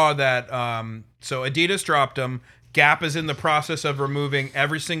saw that, so Adidas dropped them. Gap is in the process of removing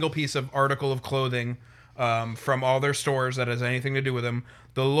every single piece of article of clothing from all their stores that has anything to do with him.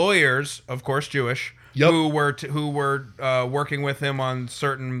 The lawyers, of course, Jewish, who were working with him on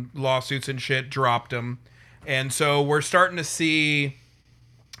certain lawsuits and shit, dropped him. And so we're starting to see,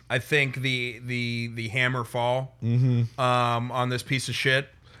 I think, the hammer fall on this piece of shit.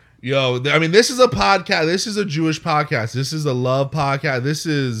 Yo, I mean, this is a podcast. This is a Jewish podcast. This is a love podcast. This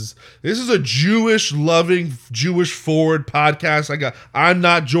is a Jewish loving, Jewish forward podcast. I'm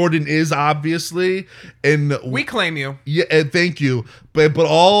not. Jordan is, obviously, and we claim you. Yeah, and thank you. But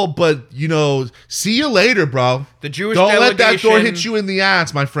you know, see you later, bro. The Jewish don't delegation, let that door hit you in the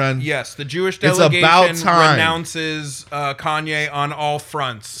ass, my friend. Yes, the Jewish delegation about time. renounces Kanye on all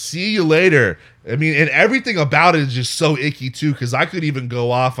fronts. See you later. I mean, and everything about it is just so icky too, because I could even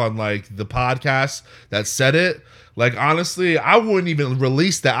go off on like the podcast that said it. Like, honestly, I wouldn't even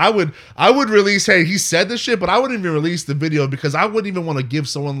release that. I would release, hey, he said this shit, but I wouldn't even release the video because I wouldn't even want to give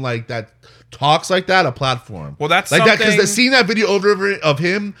someone like that talks like that a platform. Well, that's like something... that, because seeing that video over of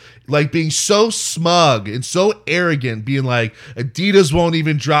him like being so smug and so arrogant, being like, Adidas won't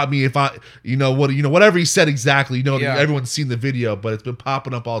even drop me if I, whatever he said exactly. Everyone's seen the video, but it's been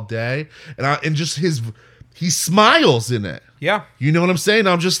popping up all day, and just he smiles in it. Yeah, you know what I'm saying?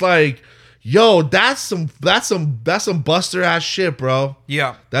 I'm just like, yo, that's some buster ass shit, bro.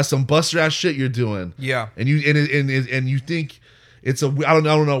 Yeah, that's some buster ass shit you're doing. Yeah, and you think it's I don't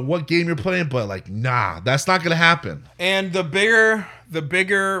know what game you're playing, but like, nah, that's not gonna happen. And the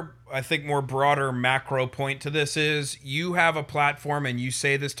bigger, I think, more broader macro point to this is you have a platform and you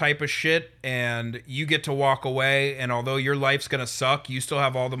say this type of shit and you get to walk away, and although your life's gonna suck, you still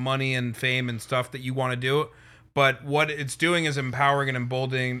have all the money and fame and stuff that you want to do. But what it's doing is empowering and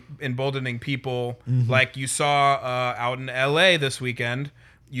emboldening people. Like you saw out in LA this weekend.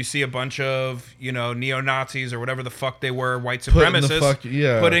 You see a bunch of, neo-Nazis or whatever the fuck they were, white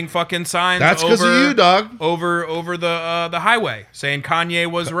supremacists, putting fucking signs. That's because of you, dog. Over the highway, saying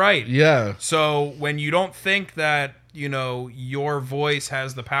Kanye was right. Yeah. So when you don't think that your voice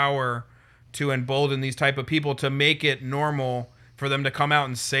has the power to embolden these type of people, to make it normal for them to come out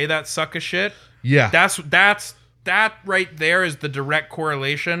and say that suck of shit. Yeah. That right there is the direct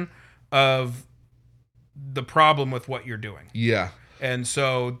correlation of the problem with what you're doing. Yeah. And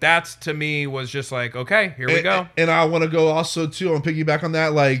so that's, to me, was just like, okay, here we go. And I want to go also too, on piggyback on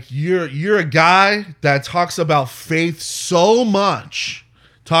that. Like, you're a guy that talks about faith so much,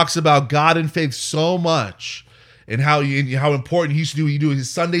 talks about God and faith so much, and how important he used to do. You do his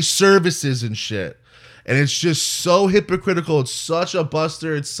Sunday services and shit. And it's just so hypocritical. It's such a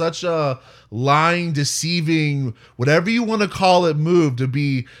buster. It's such a lying, deceiving, whatever you want to call it, move to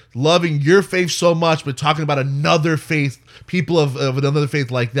be loving your faith so much, but talking about another faith, people of another faith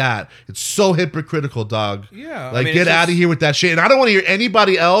like that. It's so hypocritical, dog. Yeah. Like, get out of here with that shit. And I don't want to hear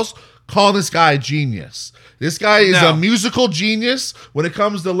anybody else calling this guy a genius. This guy is a musical genius when it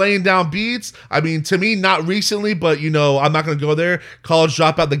comes to laying down beats. I mean, to me, not recently, but I'm not going to go there. College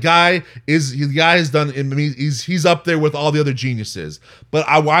dropout. The guy has done. He's up there with all the other geniuses. But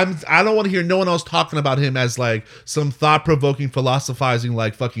I don't want to hear no one else talking about him as like some thought-provoking, philosophizing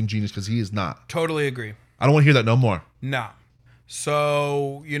like fucking genius, because he is not. Totally agree. I don't want to hear that no more. No.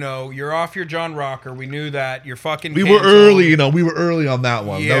 So, you're off your John Rocker. We knew that. You're fucking We were early, we were early on that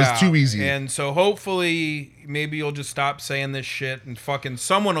one. Yeah. That was too easy. And so hopefully maybe you'll just stop saying this shit and fucking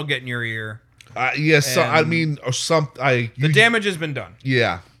someone will get in your ear. Yes, the damage has been done.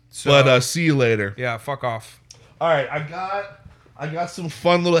 Yeah. So, but see you later. Yeah, fuck off. All right, I got some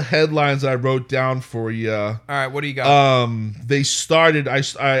fun little headlines I wrote down for you. All right, what do you got? They started.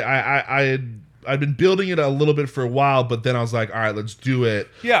 I'd been building it a little bit for a while, but then I was like, all right, let's do it.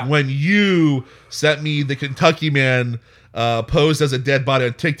 Yeah. When you sent me the Kentucky man posed as a dead body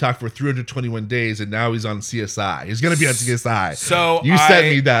on TikTok for 321 days, and now he's on CSI. He's going to be on CSI. So you sent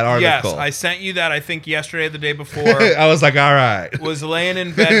me that article. Yes, I sent you that, I think, yesterday or the day before. I was like, all right. Was laying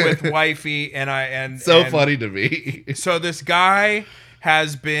in bed with wifey, and funny to me. So this guy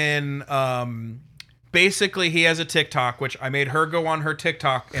has been... basically, he has a TikTok, which I made her go on her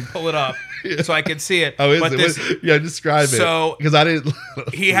TikTok and pull it up so I could see it. Oh, is it? Describe it. So because I didn't.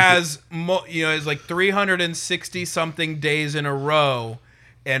 He has, it's like 360 something days in a row,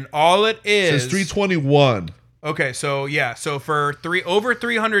 and all it is. It's 321. Okay, so yeah, so for over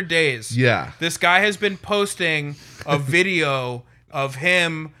 300 days. Yeah. This guy has been posting a video of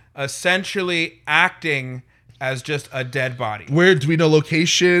him essentially acting as just a dead body. Where do we know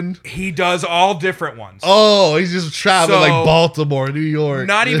location? He does all different ones. Oh, he's just traveling like Baltimore, New York.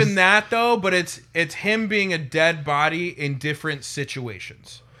 Not even that though, but it's him being a dead body in different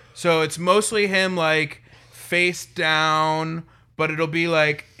situations. So it's mostly him like face down, but it'll be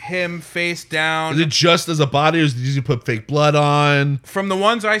like him face down. Is it just as a body, or did you put fake blood on? From the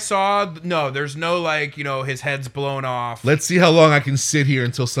ones I saw, no, there's no like, his head's blown off. Let's see how long I can sit here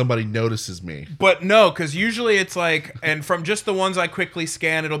until somebody notices me. But no, because usually it's like, and from just the ones I quickly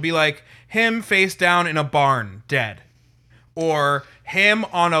scan, it'll be like him face down in a barn, dead. Or him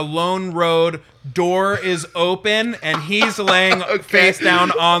on a lone road, door is open, and he's laying face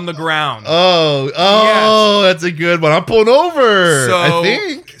down on the ground. Oh, yes. That's a good one. I'm pulling over, I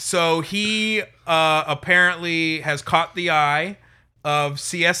think. So he apparently has caught the eye of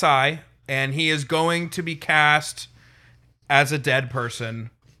CSI, and he is going to be cast as a dead person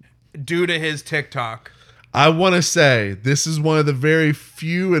due to his TikTok. I want to say this is one of the very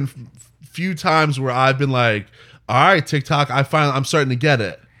few times where I've been like, all right, TikTok, I'm starting to get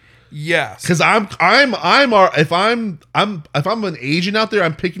it. Yes, because if I'm an agent out there,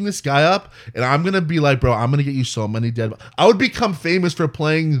 I'm picking this guy up, and I'm gonna be like, bro, I'm gonna get you so many dead. I would become famous for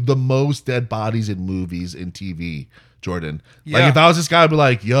playing the most dead bodies in movies and TV, Jordan. Yeah. Like if I was this guy, I'd be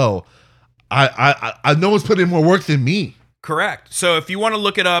like, yo, I no one's putting in more work than me. Correct. So if you want to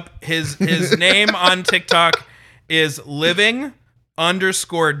look it up, his name on TikTok is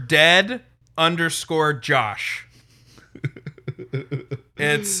living_dead_Josh.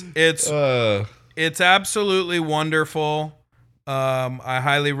 It's absolutely wonderful. I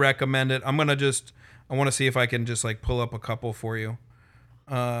highly recommend it. I want to see if I can just like pull up a couple for you.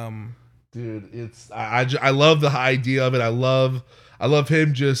 Dude, I love the idea of it. I love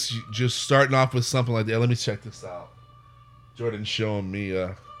him just starting off with something like that. Let me check this out. Jordan's showing me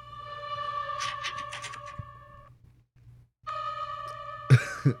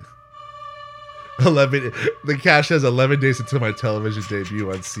 11. The cash has 11 days until my television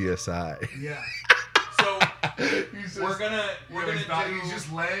debut on CSI. Yeah. So we're gonna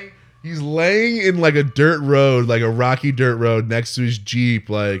He's laying in like a dirt road, like a rocky dirt road next to his Jeep,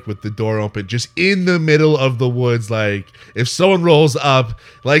 like with the door open, just in the middle of the woods. Like if someone rolls up,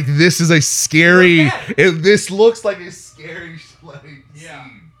 like this is a scary. This looks like a scary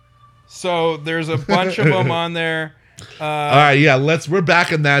scene. So there's a bunch of them on there. All right, yeah, we're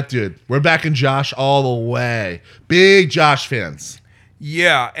backing that dude. We're backing Josh all the way. Big Josh fans.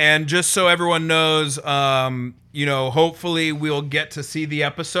 Yeah, and just so everyone knows, hopefully we'll get to see the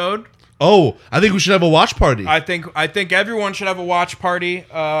episode. Oh, I think we should have a watch party. I think everyone should have a watch party.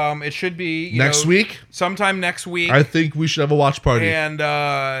 It should be next week, sometime next week. I think we should have a watch party. And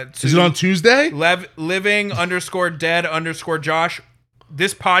is it on Tuesday? living_dead_Josh.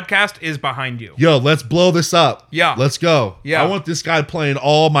 This podcast is behind you. Yo, let's blow this up. Yeah. Let's go. Yeah. I want this guy playing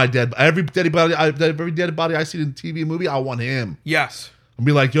all my every dead body I see in TV and movie, I want him. Yes. I'll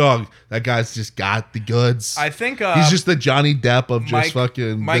be like, yo, that guy's just got the goods. I think he's just the Johnny Depp of just the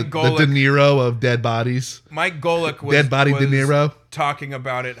De Niro of dead bodies. Mike Golick was dead body De Niro talking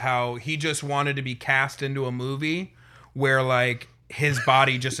about it, how he just wanted to be cast into a movie where like his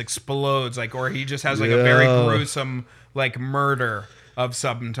body just explodes, like, or he just has like a very gruesome like murder of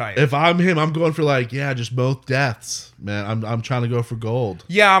some type. If I'm him, I'm going for like, just both deaths, man. I'm trying to go for gold.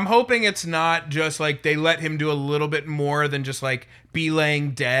 Yeah, I'm hoping it's not just like they let him do a little bit more than just like be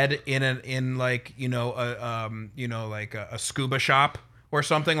laying dead in like a scuba shop or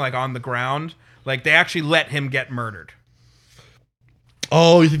something, like on the ground. Like they actually let him get murdered.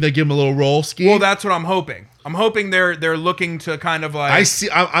 Oh, you think they give him a little role scheme? Well, that's what I'm hoping. I'm hoping they're looking to kind of like.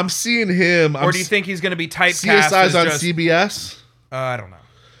 I'm seeing him. Or do you think he's going to be typecast? CSI's on CBS. I don't know.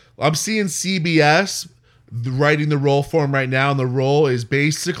 I'm seeing CBS writing the role for him right now, and the role is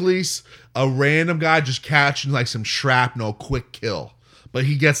basically a random guy just catching like some shrapnel, quick kill. But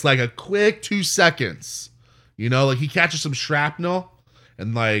he gets like a quick 2 seconds. Like he catches some shrapnel,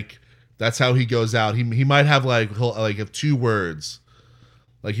 and like that's how he goes out. He might have like 2 words.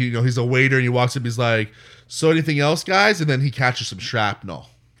 Like he's a waiter, and he walks up, he's like, "So anything else, guys?" And then he catches some shrapnel.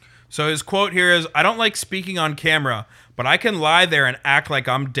 So his quote here is, "I don't like speaking on camera, but I can lie there and act like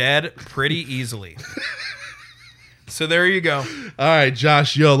I'm dead pretty easily." So there you go. All right,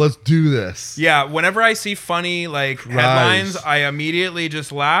 Josh, let's do this. Yeah, whenever I see funny headlines, I immediately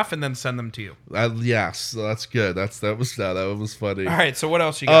just laugh and then send them to you. Yes, that's good. That was funny. All right, so what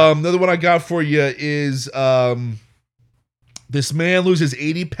else you got? Another one I got for you is this man loses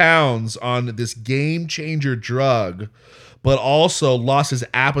 80 pounds on this game changer drug, but also lost his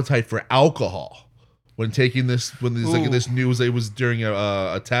appetite for alcohol. when taking this this news. It was during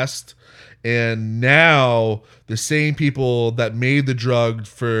a test, and now the same people that made the drug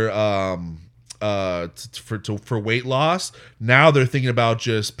for weight loss, now they're thinking about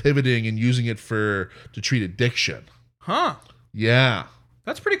just pivoting and using it to treat addiction. Huh? Yeah,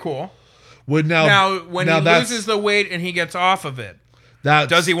 that's pretty cool. Now when he loses the weight and he gets off of it,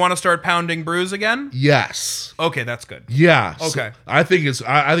 does he want to start pounding brews again? Yes. Okay, that's good. Yeah. Okay. So I think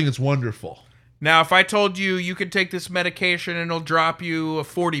it's wonderful. Now, if I told you could take this medication and it'll drop you a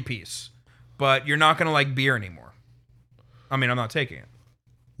 40-piece, but you're not going to like beer anymore. I mean, I'm not taking it.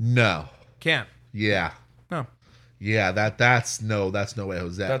 No. Can't. Yeah. No. Yeah, that's no way,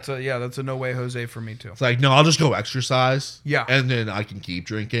 Jose. That's a no way, Jose, for me too. It's like, no, I'll just go exercise. Yeah. And then I can keep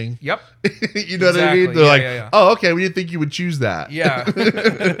drinking. Yep. You know what I mean? They're oh, okay, we didn't think you would choose that. Yeah.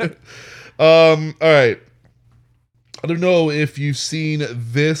 All right. I don't know if you've seen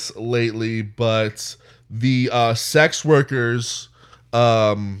this lately, but the sex workers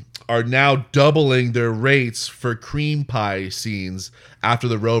are now doubling their rates for cream pie scenes after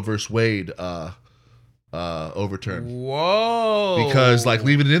the Roe vs. Wade overturn. Whoa! Because like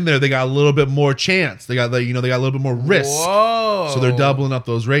leaving it in there, they got a little bit more chance. They got they got a little bit more risk. Whoa! So they're doubling up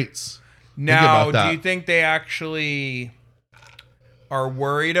those rates. Now, do you think they actually are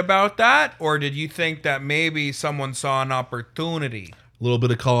worried about that, or did you think that maybe someone saw an opportunity? A little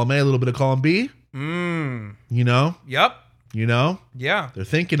bit of column A, a little bit of column B. You know. Yep. You know. Yeah. They're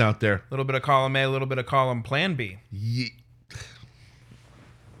thinking out there. A little bit of column A, a little bit of column Plan B. Yeah.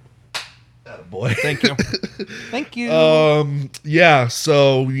 Boy. Thank you. Thank you. Yeah,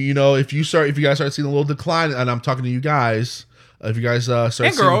 so if you guys start seeing a little decline, and I'm talking to you guys, if you guys start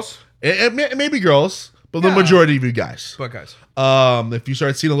and girls. Maybe girls, but the majority of you guys. But guys. If you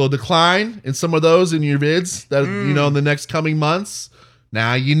start seeing a little decline in some of those in your vids that in the next coming months,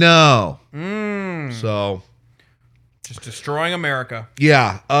 now you know. So just destroying America.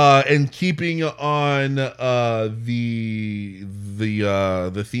 Yeah, and keeping on the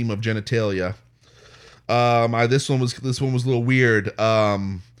theme of genitalia. This one was a little weird.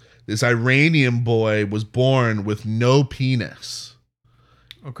 This Iranian boy was born with no penis.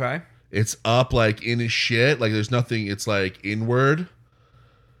 Okay. It's up like in his shit, like there's nothing. It's like inward.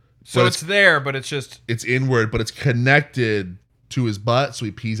 So it's there, but it's inward, but it's connected to his butt, so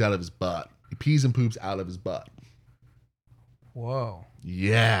he pees out of his butt. He pees and poops out of his butt. Whoa.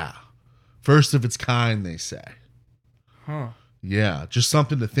 Yeah. First of its kind, they say. Huh. Yeah, just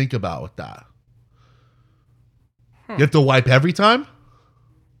something to think about with that. You have to wipe every time?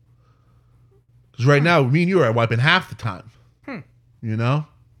 Because right now, me and you are wiping half the time. You know?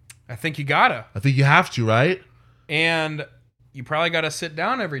 I think you gotta. I think you have to, right? And you probably gotta sit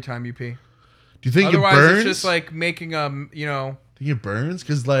down every time you pee. Do you think Otherwise, it burns? it's just like making Do you think it burns?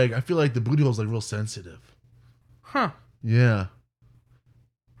 Because like I feel like the booty hole's like real sensitive. Huh. Yeah.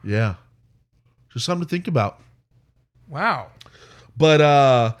 Yeah. Just something to think about. Wow. But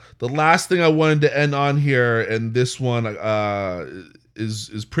the last thing I wanted to end on here, and this one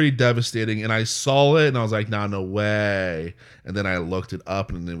is pretty devastating, and I saw it and I was like, nah, no way. And then I looked it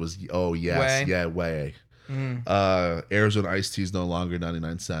up and it was, oh yes, way. Yeah, way. Arizona iced tea is no longer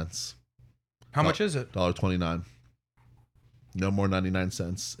 99 cents. How much is it? $1.29. No more 99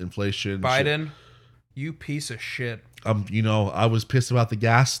 cents. Inflation. Biden, you piece of shit. I was pissed about the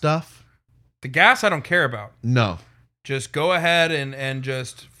gas stuff. The gas I don't care about. No. Just go ahead and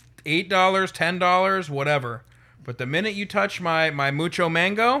just $8, $10, whatever. But the minute you touch my Mucho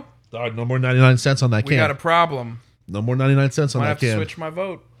Mango, no more 99 cents on that can. We got a problem. No more 99 cents on Might that have can. to switch my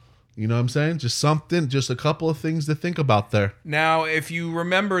vote. You know what I'm saying? Just a couple of things to think about there. Now, if you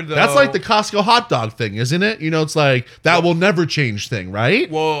remember though, that's like the Costco hot dog thing, isn't it? It's like that will never change thing, right?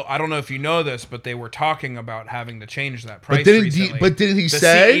 Well, I don't know if you know this, but they were talking about having to change that price recently. But didn't he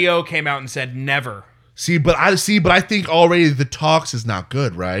say? The CEO came out and said never. But I think already the talks is not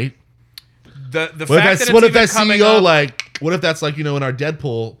good, right? The fact that it's even coming up, what if that's like in our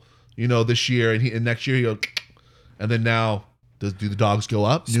Deadpool, this year and next year he'll, and then now do the dogs go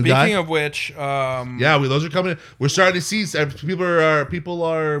up? Speaking of which, those are coming. We're starting to see people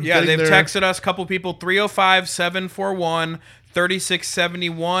are. Yeah, they've texted us. A couple people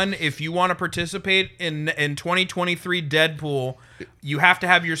 305-741-3671. If you want to participate in 2023 Deadpool, you have to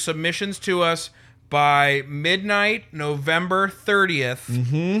have your submissions to us by midnight, November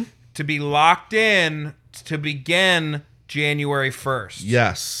 30th, to be locked in to begin January 1st.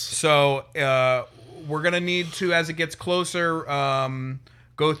 Yes. So we're going to need to, as it gets closer,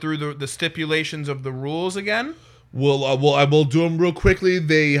 go through the stipulations of the rules again. I will do them real quickly.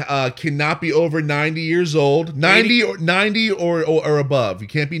 They cannot be over 90 years old. 90 or above. You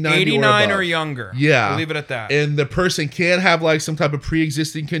can't be 90 89 or above. or younger. Yeah. We'll leave it at that. And the person can't have like some type of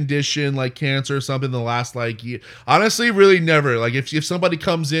pre-existing condition like cancer or something in the last like year. Honestly, really never. Like if somebody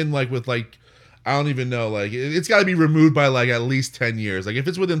comes in like with like I don't even know, like it's got to be removed by like at least 10 years. Like if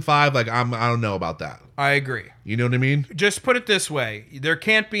it's within 5, like I don't know about that. I agree. You know what I mean? Just put it this way. There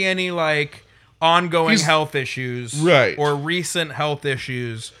can't be any like ongoing health issues, right, or recent health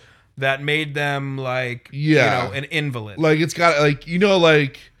issues that made them like an invalid. Like it's got like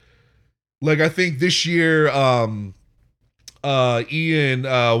like I think this year Ian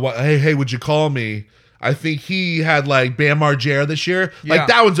hey would you call me, I think he had like Bam Margera this year. Like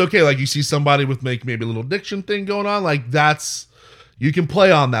that one's okay. Like you see somebody with maybe a little addiction thing going on, like that's you can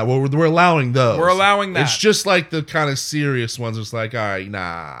play on that. We're allowing those. We're allowing that. It's just like the kind of serious ones. It's like, all right,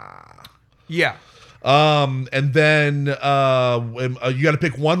 nah. Yeah. And then you got to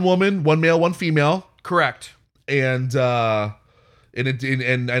pick one woman, one male, one female. Correct. And I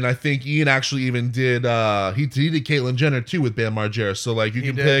think Ian actually even did he did Caitlyn Jenner too with Bam Margera. So like you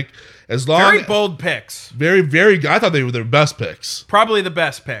can pick as long very bold picks. Very good. I thought they were their best picks. Probably the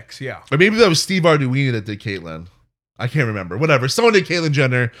best picks. Yeah. Or maybe that was Steve Arduini that did Caitlyn. I can't remember. Whatever. Someone did Caitlyn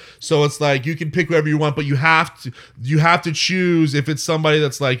Jenner. So it's like you can pick whoever you want, but you have to choose if it's somebody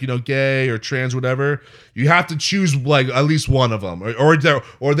that's like, gay or trans, whatever. You have to choose like at least one of them, or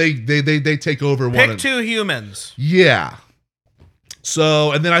they take over one. Pick two humans. Yeah.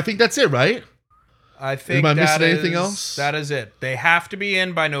 So and then I think that's it, right? I think am I missing anything else? That is it. They have to be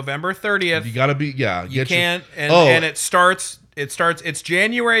in by November 30th. You gotta be You can't and it starts. It's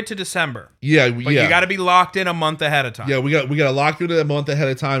January to December. Yeah, but you got to be locked in a month ahead of time. Yeah, we got to lock in a month ahead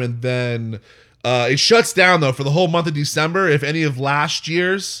of time, and then it shuts down though for the whole month of December. If any of last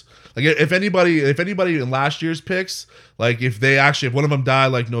year's, like if anybody in last year's picks, like if one of them died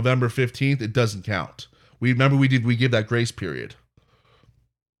like November 15th, it doesn't count. We give that grace period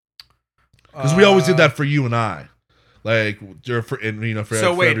because we always did that for you and I. Like for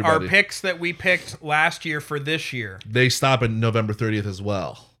so wait, everybody. Our picks that we picked last year for this year, they stop at November 30th as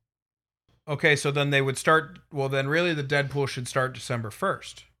well. Okay, so then they would start. Well, then really the Deadpool should start December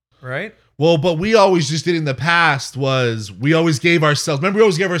 1st, right? Well, but we always just did in the past was we always gave ourselves. Remember, we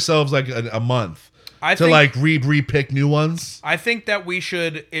always gave ourselves like a month to like re-pick new ones. I think that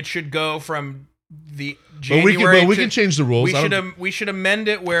it should go from the January. But we can change the rules. We should amend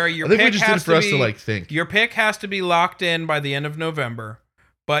it where your I think pick we just has did it for us be, to like think. Your pick has to be locked in by the end of November.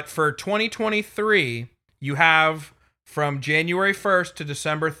 But for 2023, you have from January 1st to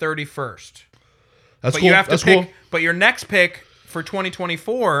December 31st. That's but cool. You have to That's pick, cool. But your next pick for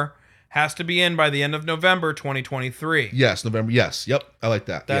 2024 has to be in by the end of November 2023. Yes, November. Yes. Yep. I like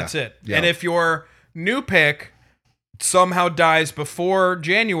that. That's it. Yeah. And if your new pick somehow dies before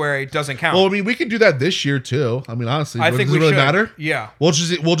January, it doesn't count. Well, I mean, we could do that this year too. I mean, honestly, I think does it really matter? Yeah. We'll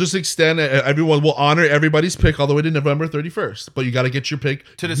just extend everyone. We'll honor everybody's pick all the way to November 31st. But you got to get your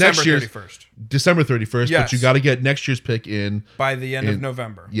pick to December 31st. December 31st. Yes. But you got to get next year's pick in by the end of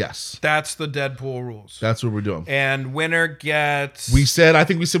November. Yes. That's the Deadpool rules. That's what we're doing. And winner gets. I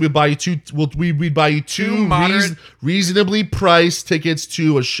think we said we'd buy you two. We'd buy you two reasonably priced tickets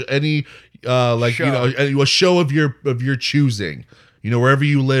to any. Show. A show of your choosing, wherever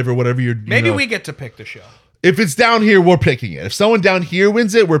you live or whatever you're. Maybe we get to pick the show. If it's down here, we're picking it. If someone down here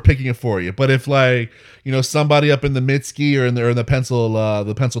wins it, we're picking it for you. But if somebody up in the Mitski or in the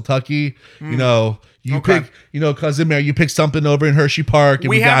Pennsyltucky, you pick, Cousin Mary, you pick something over in Hershey Park, and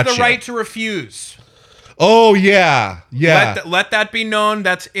we have got the right to refuse. Oh yeah. Let that be known.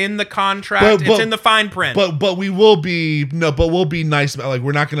 That's in the contract. It's in the fine print. But we'll be nice about, like,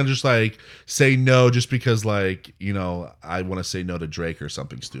 we're not gonna just like say no just because I want to say no to Drake or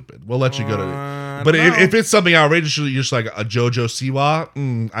something stupid. We'll let you go to. But if it's something outrageous, you're just like a JoJo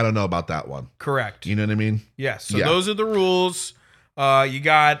Siwa. I don't know about that one. Correct. You know what I mean? Yes. So those are the rules. You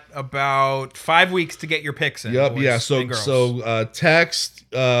got about 5 weeks to get your picks in. Yep. Yeah. So text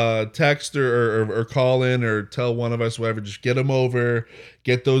or call in or tell one of us, whatever. Just get them over,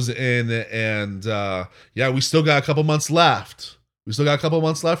 get those in, and we still got a couple months left.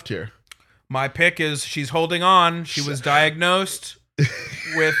 Here. My pick is she's holding on. She was diagnosed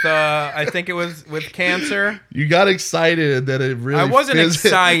with I think it was with cancer. You got excited that it really. I wasn't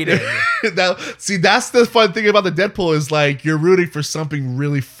excited. That's the fun thing about the Deadpool is like you're rooting for something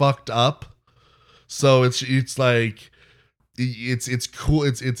really fucked up. So it's like it's cool.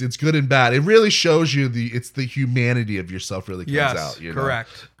 It's good and bad. It really shows you the humanity of yourself really comes out.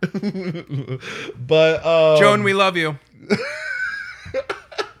 Correct. But Joan, we love you.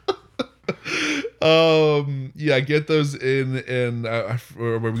 Yeah, get those in. And are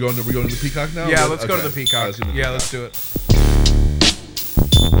we going to the Peacock now? Yeah, let's go to the Peacock. Yeah, let's do it.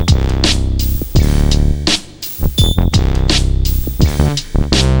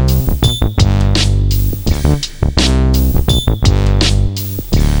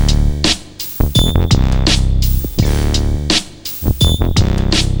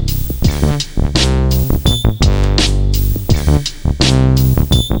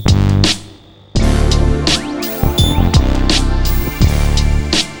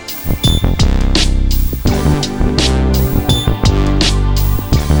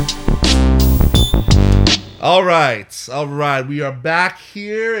 All right. We are back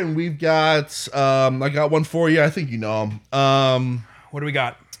here, and we've got. I got one for you. I think you know them. What do we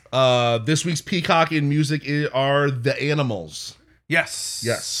got? This week's Peacock in music are the Animals.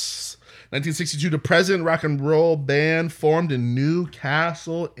 Yes. 1962, the present rock and roll band formed in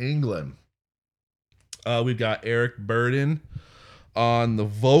Newcastle, England. We've got Eric Burdon on the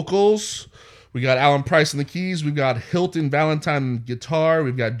vocals. We got Alan Price on the keys. We've got Hilton Valentine on guitar.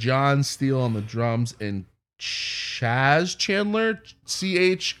 We've got John Steele on the drums and Chaz Chandler,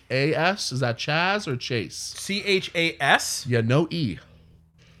 C-H-A-S. Is that Chaz or Chase? C-H-A-S? Yeah, no E.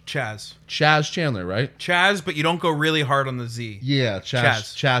 Chaz Chandler, right? Chaz, but you don't go really hard on the Z. Yeah,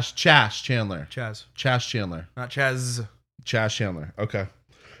 Chaz Chandler. Chaz Chandler. Not Chaz. Chaz Chandler. Okay.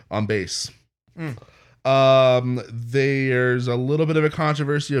 On bass. There's a little bit of a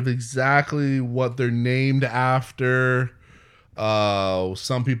controversy of exactly what they're named after.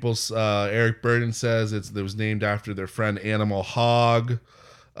 Some people, Eric Burdon says it was named after their friend Animal Hog.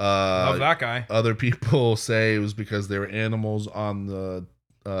 Love that guy. Other people say it was because they were animals on the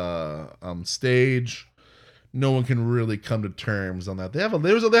stage. No one can really come to terms on that. They had a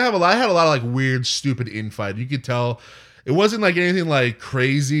lot of like weird, stupid infight. You could tell it wasn't like anything like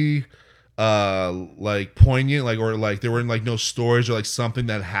crazy, like poignant, like or like there weren't like no stories or like something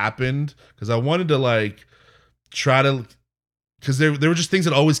that happened. Because I wanted to like try to. Because there were just things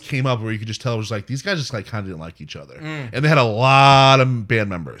that always came up where you could just tell it was like these guys just like kind of didn't like each other, and they had a lot of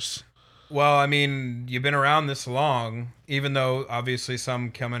band members. Well, I mean, you've been around this long, even though obviously some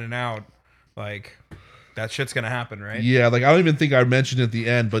come in and out, like that shit's gonna happen, right? Yeah, like I don't even think I mentioned it at the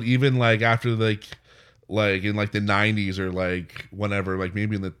end, but even like after like in like the 90s or like whenever, like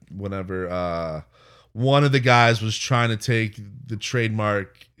maybe in the whenever one of the guys was trying to take the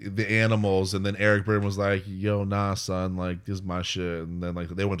trademark, the Animals, and then Eric Burdon was like, yo, nah, son, like, this is my shit. And then, like,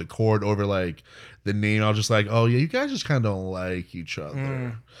 they went to court over, like, the name. I was just like, oh, yeah, you guys just kind of don't like each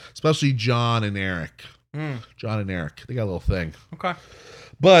other. Especially John and Eric. John and Eric. They got a little thing. Okay.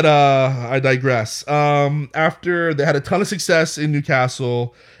 But I digress. After they had a ton of success in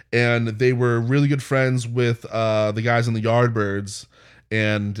Newcastle, and they were really good friends with the guys in the Yardbirds,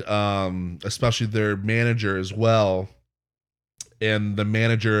 and especially their manager as well. And the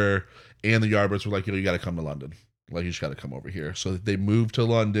manager and the Yardbirds were like, you got to come to London. Like, you just got to come over here. So they moved to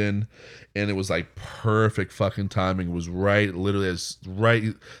London, and it was like perfect fucking timing. It was literally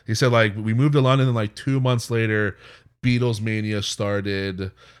right. He said, like, we moved to London, and like 2 months later, Beatles Mania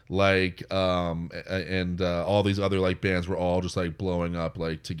started, like, and all these other like bands were all just like blowing up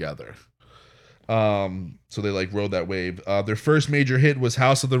like together. So they like rode that wave. Their first major hit was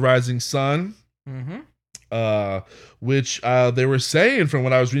House of the Rising Sun, which they were saying from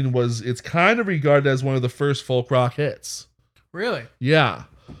what I was reading it's kind of regarded as one of the first folk rock hits. Really? Yeah.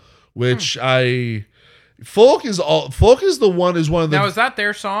 Which folk is one of the. Now, is that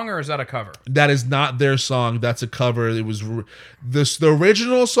their song or is that a cover? That is not their song. That's a cover. It was the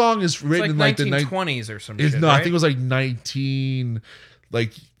original song is written like in like 1920s or some shit. No, right? I think it was like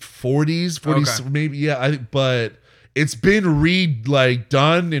 40s, maybe. Yeah, but it's been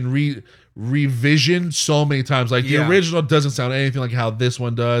done and revisioned so many times. Like the original doesn't sound anything like how this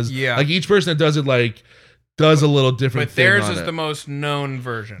one does. Yeah, like each person that does it does a little different. But theirs is the most known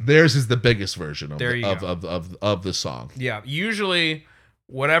version. Theirs is the biggest version of the song. Yeah, usually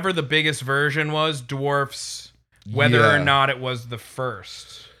whatever the biggest version was dwarfs whether or not it was the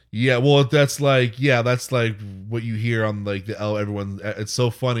first. Yeah, well, that's like what you hear on like everyone. It's so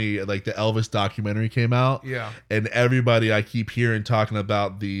funny. Like the Elvis documentary came out. Yeah, and everybody I keep hearing talking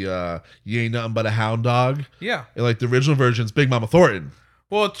about the "You Ain't Nothing But a Hound Dog." Yeah, and like the original version's Big Mama Thornton.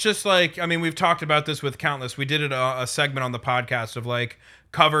 Well, it's just like, I mean, we've talked about this with Countless. We did a segment on the podcast of like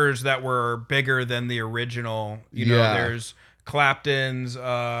covers that were bigger than the original. You know, there's Clapton's.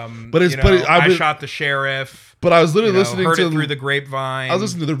 I Shot the Sheriff. But I was literally listening to Through the Grapevine. I was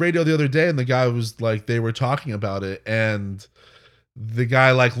listening to the radio the other day, and the guy was like, they were talking about it, and the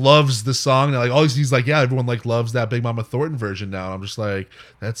guy like loves the song. And like, oh, he's like, yeah, everyone like loves that Big Mama Thornton version now. And I'm just like,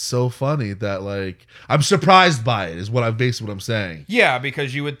 that's so funny that like I'm surprised by it. Is what I'm saying. Yeah,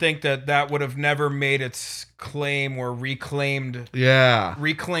 because you would think that would have never made its claim or reclaimed. Yeah,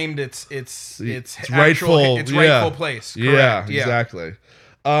 reclaimed its rightful place. Correct. Yeah, exactly.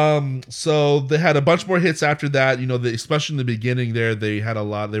 So they had a bunch more hits after that. You know, especially in the beginning there, they had a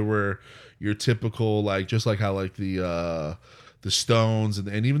lot. They were your typical like just like how like the Stones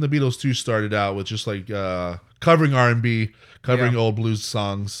and even the Beatles too started out with just like covering R&B, covering old blues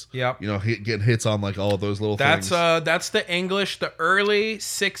songs. Yep. You know, getting hits on like all of those little things. That's the early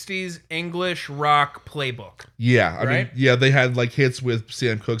 60s English rock playbook. Yeah. I mean, yeah, they had like hits with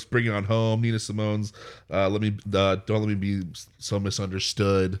Sam Cooke's Bring It On Home, Nina Simone's Don't Let Me Be So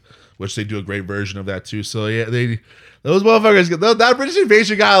Misunderstood, which they do a great version of that too. So yeah, those motherfuckers, that British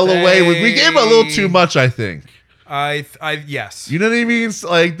Invasion got out of the way. We gave them a little too much, I think. Yes. You know what I mean?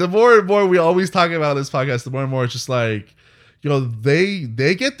 Like the more and more we always talk about this podcast, the more and more it's just like, you know, they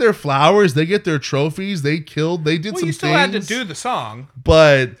get their flowers, they get their trophies, they did some things. You still had to do the song,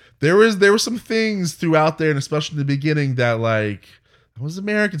 but there were some things throughout there, and especially in the beginning that like it was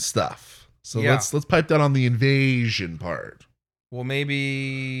American stuff. So let's pipe down on the invasion part. Well,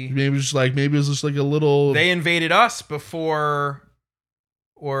 maybe it was just like a little. They invaded us before.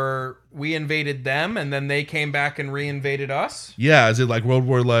 Or we invaded them, and then they came back and re-invaded us. Yeah, is it like World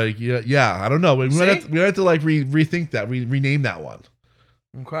War? Like, yeah. I don't know. We might have to like rethink that, rename that one.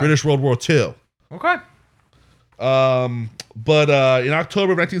 Okay. British World War II. Okay. But in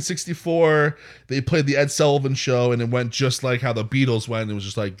October of 1964, they played the Ed Sullivan Show, and it went just like how the Beatles went. It was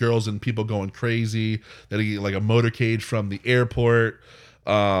just like girls and people going crazy. They had like a motorcade from the airport.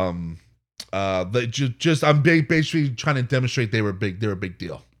 I'm basically trying to demonstrate they were big. They were a big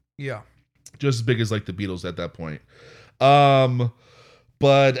deal. Yeah, just as big as like the Beatles at that point.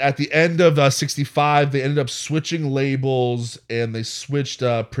 But at the end of 65, they ended up switching labels and they switched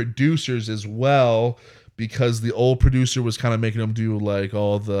producers as well because the old producer was kind of making them do like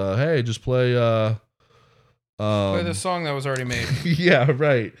all the hey, just play the song that was already made. Yeah,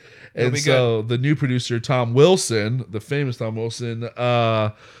 right. And so the new producer Tom Wilson, the famous Tom Wilson,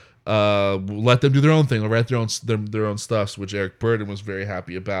 let them do their own thing, write their own stuff, which Eric Burdon was very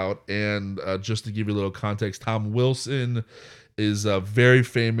happy about. And just to give you a little context, Tom Wilson is a very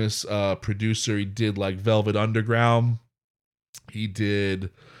famous producer. He did like Velvet Underground. He did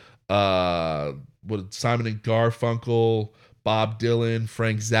Simon and Garfunkel, Bob Dylan,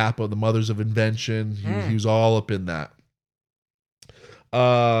 Frank Zappa, The Mothers of Invention. He was all up in that.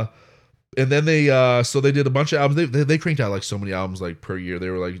 And then they did a bunch of albums. They cranked out like so many albums like per year. They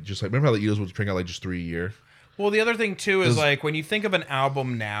were like just like remember how the Eagles would crank out like just 3 a year. Well, the other thing too is like when you think of an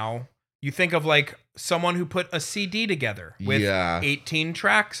album now, you think of like someone who put a CD together with 18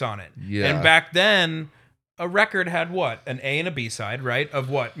 tracks on it. Yeah. And back then, a record had what? An A and a B side, right? Of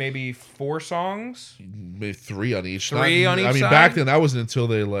what? Maybe 4 songs? Maybe 3 on each. Three on each side? Back then that wasn't until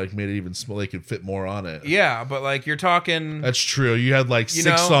they like made it even small. They could fit more on it. Yeah, but like you're talking. That's true. You had like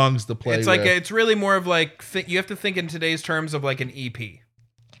 6 songs to play. It's like it's really more of like you have to think in today's terms of like an EP.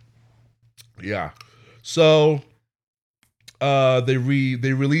 Yeah. So they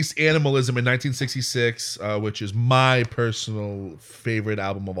released Animalism in 1966, which is my personal favorite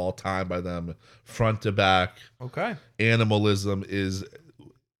album of all time by them, front to back. Okay. Animalism is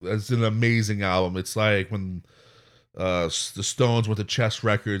an amazing album. It's like when the Stones went to Chess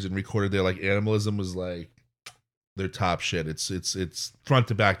Records and recorded their like Animalism was like their top shit. It's front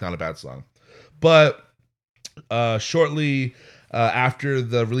to back, not a bad song. But shortly after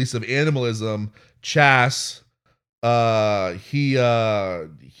the release of Animalism, Chas he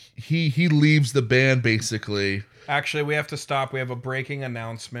leaves the band basically. Actually, we have to stop. We have a breaking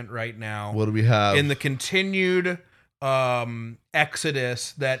announcement right now. What do we have? In the continued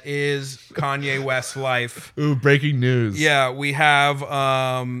exodus that is Kanye West's life. Ooh, breaking news. Yeah, we have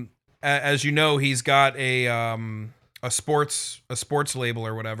as you know, he's got a sports label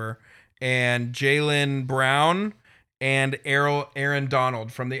or whatever, and Jaylen Brown and Aaron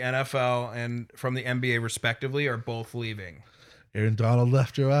Donald from the NFL and from the NBA respectively are both leaving. Aaron Donald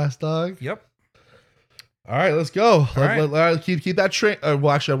left your ass, dog? Yep. All right, let's go. Let's keep that train. Well,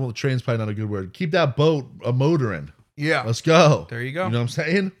 actually, the train's probably not a good word. Keep that boat motoring. Yeah. Let's go. There you go. You know what I'm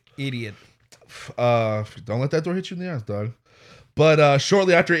saying? Idiot. Don't let that door hit you in the ass, dog. But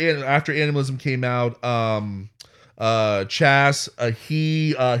shortly after Animalism came out, Chas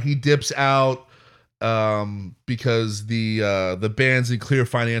he dips out because the band's in clear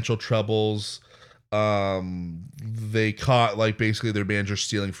financial troubles. They caught like basically their manager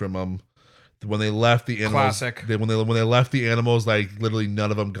stealing from them. when they left the animals, Classic. when they left the animals, like literally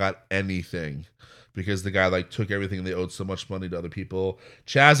none of them got anything because the guy like took everything and they owed so much money to other people.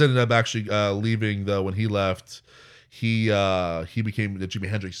 Chaz ended up actually leaving though. When he left, he became Jimi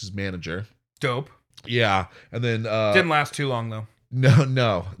Hendrix's manager. Dope. Yeah, and then Didn't last too long though.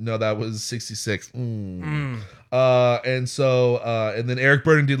 No, that was 66. And so and then Eric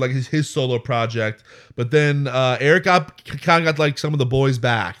Burdon did like his solo project, but then Eric kind of got like some of the boys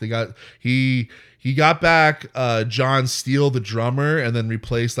back. He got back John Steele, the drummer, and then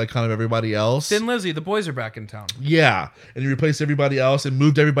replaced like kind of everybody else. Thin Lizzy, the boys are back in town. Yeah, and he replaced everybody else and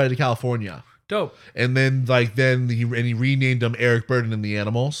moved everybody to California. Dope. And then he renamed them Eric Burdon and the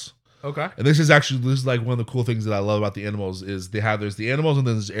Animals. Okay. And this is like one of the cool things that I love about the Animals is there's the Animals and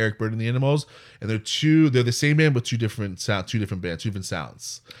then there's Eric Burdon and the Animals, and they're the same band but two different bands, two different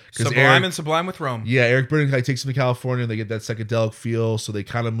sounds. Sublime and Sublime with Rome. Yeah, Eric Burdon like takes them to California and they get that psychedelic feel, so they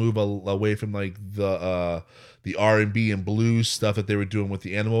kind of move away from like the R&B and blues stuff that they were doing with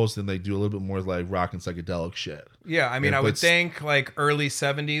the Animals, then they do a little bit more like rock and psychedelic shit. Yeah, I mean, I would think like early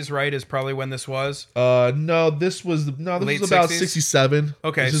 70s, right, is probably when this was. This was about 60s? 67.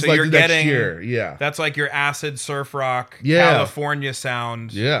 Okay, this is so like you're the next getting year. Yeah, that's like your acid surf rock California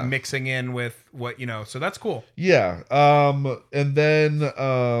sound, mixing in with what so that's cool. Yeah, and then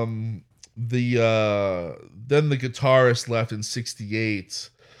the guitarist left in 68.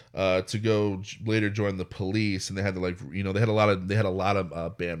 To go later join the Police, and they had to they had a lot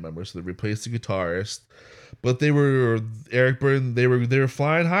of band members, so they replaced the guitarist. But Eric Burdon, they were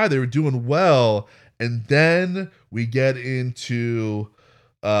flying high, they were doing well, and then we get into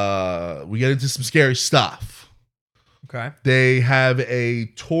some scary stuff. Okay, they have a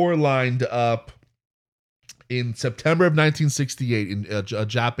tour lined up in September of 1968, in a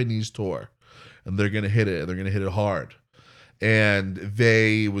Japanese tour, and they're gonna hit it. They're gonna hit it hard. And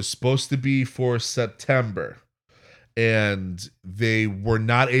they was supposed to be for September, and they were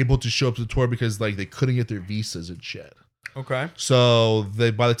not able to show up to the tour because like they couldn't get their visas and shit. Okay. So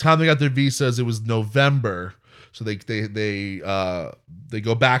by the time they got their visas, it was November. So they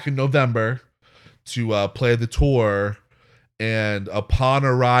go back in November to play the tour, and upon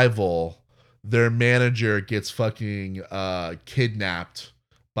arrival, their manager gets fucking kidnapped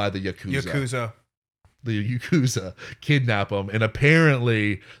by the Yakuza. The Yakuza kidnap them, and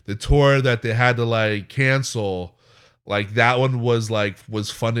apparently the tour that they had to like cancel, like that one was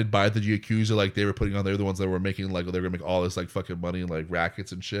funded by the Yakuza. Like they were putting on, they're the ones that were making like they were gonna make all this like fucking money and like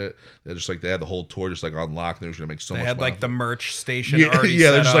rackets and shit. They just like they had the whole tour just like on lock. They were gonna make so much money. They had like the merch station. Yeah, already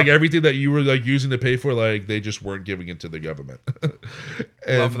yeah. Set Just up. like everything that you were like using to pay for, like they just weren't giving it to the government.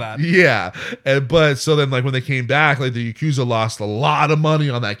 Love that. Yeah, but so then like when they came back, like the Yakuza lost a lot of money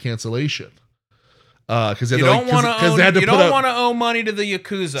on that cancellation. Because you don't want to owe money to the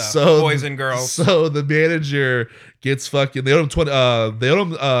Yakuza, boys and girls. So the manager gets fucking. They owe him 20.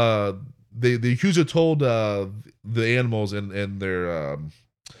 The Yakuza told the Animals and their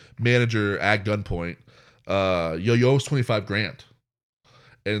manager at gunpoint, you owe us $25,000.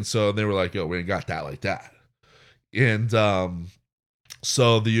 And so they were like, yo, we ain't got that like that. And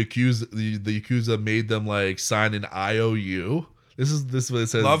so the Yakuza made them like sign an IOU. This is what it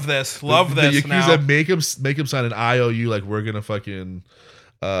says. Love this. The Yakuza make him sign an IOU, like we're gonna fucking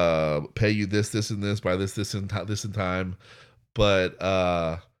pay you this and this by this and time. But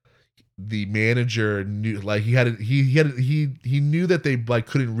the manager knew, like he knew that they like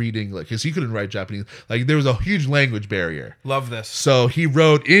couldn't read English because he couldn't write Japanese. Like there was a huge language barrier. Love this. So he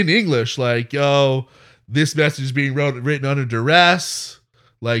wrote in English like, yo, this message is being written under duress.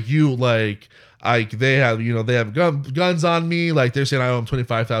 Like you like. They have guns on me. Like they're saying I owe them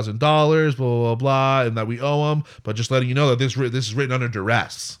 $25,000, blah, blah, blah, and that we owe them. But just letting you know that this is written under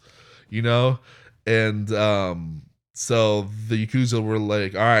duress, And so the Yakuza were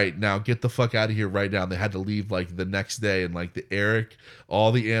like, all right, now get the fuck out of here right now. And they had to leave like the next day, and like the Eric,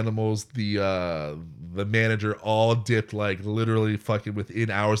 all the Animals, the manager all dipped like literally fucking within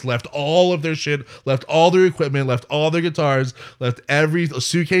hours, left all of their shit, left all their equipment, left all their guitars, left every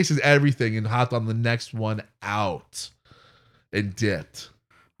suitcases, everything, and hopped on the next one out and dipped.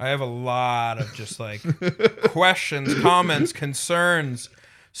 I have a lot of just like questions, comments, concerns.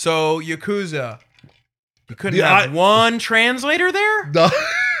 So Yakuza, you couldn't have one translator there?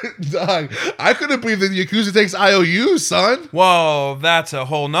 Dog, I couldn't believe that the Yakuza takes IOUs, son. Whoa, that's a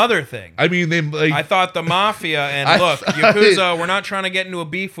whole nother thing. I mean, I thought the mafia and Yakuza, we're not trying to get into a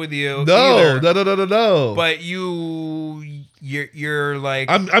beef with you. No. But you're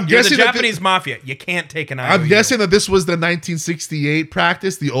like I'm you're guessing the that Japanese mafia. You can't take an IOU. I'm guessing that this was the 1968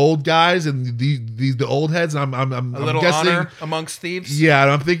 practice, the old guys and the old heads. I'm little guessing, honor amongst thieves. Yeah,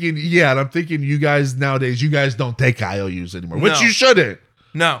 and I'm thinking you guys nowadays, you guys don't take IOUs anymore, which No. you shouldn't.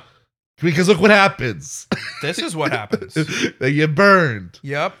 No, Because look what happens. this is what happens. They get burned.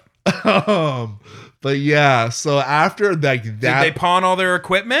 Yep. But yeah, so after like that, Did they pawn all their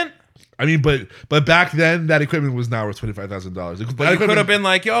equipment? I mean, but back then that equipment was now worth $25,000. But you could have been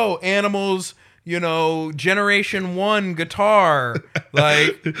like, yo, Animals, Generation 1 guitar.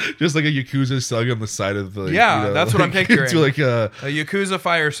 Like, just like a Yakuza selling on the side of the that's what I'm picturing. To like a Yakuza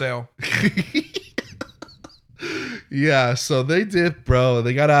fire sale. Yeah, so they did, bro.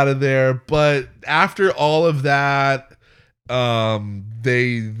 They got out of there, but after all of that,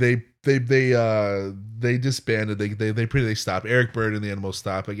 they disbanded. They stopped. Eric Burdon and the Animals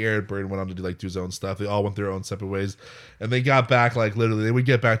stopped. Like Eric Burdon went on to do his own stuff. They all went their own separate ways, and they got back like literally. They would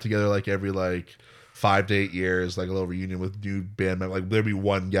get back together like every 5 to 8 years, like a little reunion with new band members. Like there'd be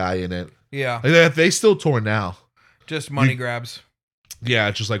one guy in it. Yeah, like, they still tour now. Just money grabs. Yeah,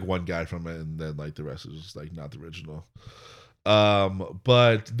 it's just like one guy from it, and then like the rest is just like not the original.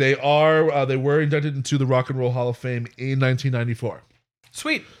 But they were inducted into the Rock and Roll Hall of Fame in 1994.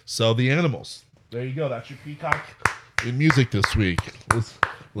 Sweet. So the Animals. There you go. That's your Peacock in music this week.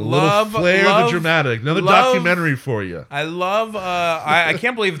 Little flair of the dramatic. Another documentary for you. I love. I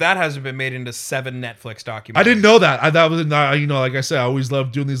can't believe that hasn't been made into 7 Netflix documentaries. I didn't know that. That was not. Like I said, I always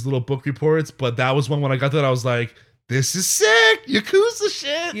love doing these little book reports, but that was one when I got that I was like, this is sick. Yakuza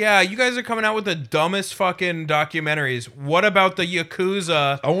shit. Yeah, you guys are coming out with the dumbest fucking documentaries. What about the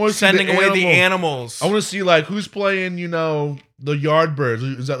Yakuza sending away the animals? I want to see like who's playing, the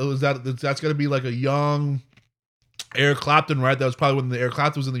Yardbirds. That's gonna be like a young Eric Clapton, right? That was probably when the Eric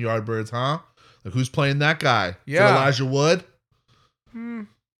Clapton was in the Yardbirds, huh? Like who's playing that guy? Yeah. Is it Elijah Wood?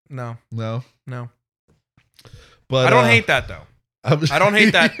 No. But I don't hate that though. I don't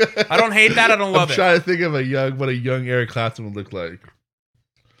hate that. I don't hate that. I don't love it. I'm trying to think of what a young Eric Clapton would look like.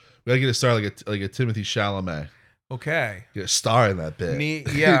 We gotta get a star like a Timothy Chalamet. Okay. Get a star in that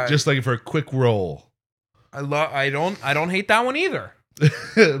bit. Yeah. Just like for a quick role. I don't hate that one either.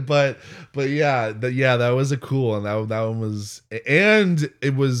 but yeah, that was a cool one. That one was, and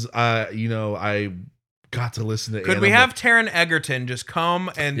it was I got to listen to. Could we have Taron Egerton just come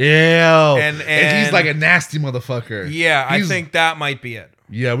and and he's like a nasty motherfucker. Yeah, I think that might be it.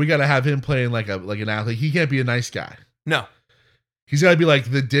 Yeah, we got to have him playing like an athlete. He can't be a nice guy. No, he's got to be like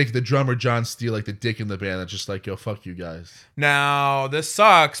the dick, the drummer John Steele, like the dick in the band that's just like, yo, fuck you guys. Now this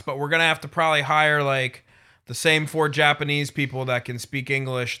sucks, but we're gonna have to probably hire like the same 4 Japanese people that can speak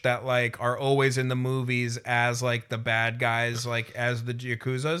English that like are always in the movies as like the bad guys, like as the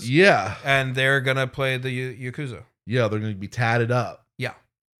Yakuzas. Yeah. And they're gonna play the Yakuza. Yeah, they're gonna be tatted up. Yeah.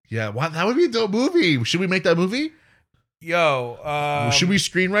 Yeah. Wow, that would be a dope movie. Should we make that movie? Yo, should we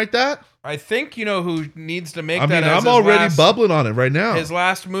screenwrite that? I think who needs to make that. I mean, I'm already bubbling on it right now. His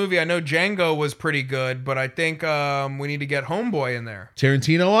last movie, I know Django was pretty good, but I think we need to get Homeboy in there.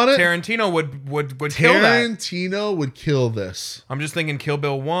 Tarantino on it? Tarantino would kill that. Tarantino would kill this. I'm just thinking Kill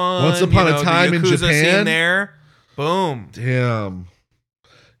Bill 1. Once Upon a Time in Japan. Scene there. Boom. Damn.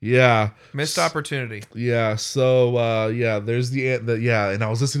 Yeah. Missed opportunity. Yeah. So there's and I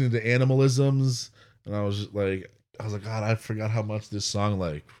was listening to Animalisms, and I was like, God, I forgot how much this song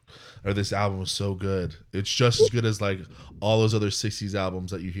or this album was so good. It's just as good as like all those other 60s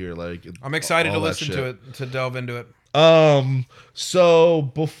albums that you hear. Like, I'm excited to listen to it, to delve into it.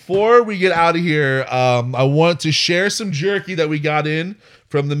 So before we get out of here, I want to share some jerky that we got in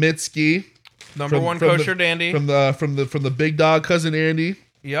from the Mitski. Number one kosher dandy. From the big dog cousin Andy.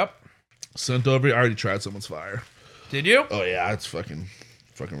 Yep. Sent over. I already tried someone's fire. Did you? Oh yeah, it's fucking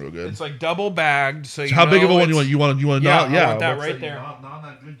real good. It's like double bagged. So how big of a one you want? You want yeah, not? Yeah, I want that right there. Not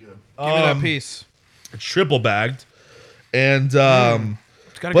that good. Give me that piece. It's triple bagged, and it's got a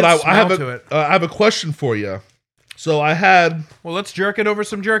but good I have smell to it. I have a question for you. So I had. Well, let's jerk it over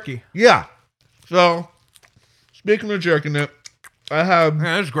some jerky. Yeah. So speaking of jerking it, Yeah,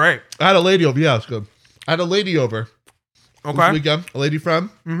 that's great. I had a lady over. Yeah, it's good. I had a lady over. Okay. This weekend, a lady friend.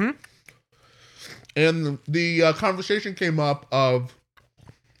 Mm-hmm. And the conversation came up of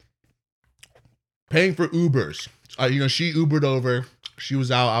paying for Ubers. She Ubered over. She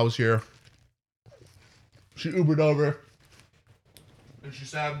was out. I was here. She Ubered over. And she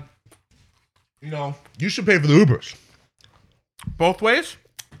said, you should pay for the Ubers. Both ways?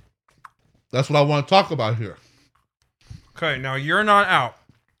 That's what I want to talk about here. Okay, now you're not out.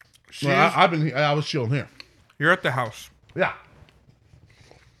 I was chilling here. You're at the house. Yeah.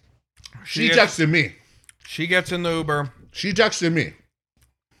 She texted me. She gets in the Uber. She texted me.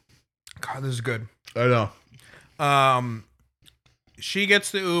 God, this is good. I know. She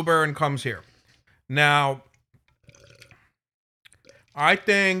gets the Uber and comes here. Now, I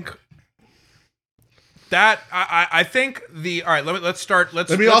think that I think the all right. Let's start.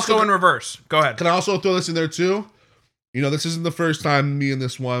 Let's go in reverse. Go ahead. Can I also throw this in there too? You know, this isn't the first time me and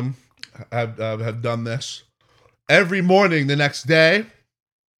this one have done this. Every morning, the next day,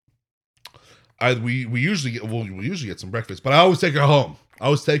 we usually get some breakfast, but I always take her home. I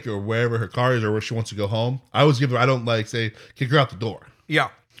always take her wherever her car is or where she wants to go home. I always give her. I don't like say kick her out the door. Yeah.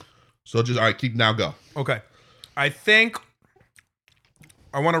 So just all right. Go. Okay. I think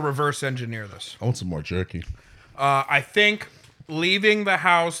I want to reverse engineer this. I want some more jerky. I think leaving the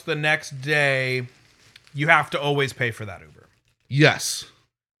house the next day, you have to always pay for that Uber. Yes.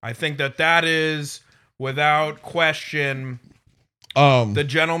 I think that is without question the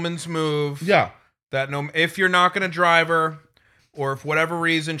gentleman's move. Yeah. That if you're not going to drive her, or if whatever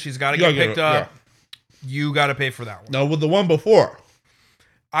reason she's got to get picked up, you got to pay for that one. No, with the one before,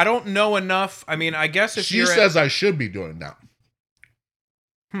 I don't know enough. I mean, I guess if she says I should be doing that.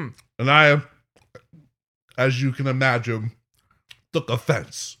 And I, as you can imagine, took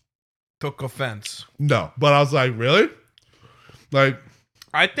offense. No, but I was like, really? Like,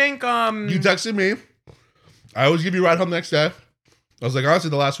 I think you texted me. I always give you a ride home the next day. I was like, honestly,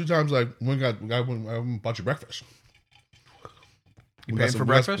 the last few times, like, we bought you breakfast. You paying for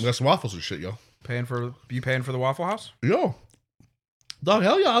breakfast? We got some waffles and shit, yo. Paying for the Waffle House? Yo, dog,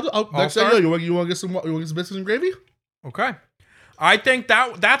 hell yeah! I'll next day, yo, you want to get some biscuits and gravy? Okay. I think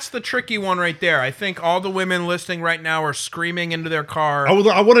that's the tricky one right there. I think all the women listening right now are screaming into their car. I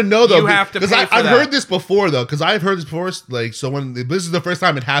want to know though. You have to pay for that. I've heard this before though, because I've heard this before. Like, so when this is the first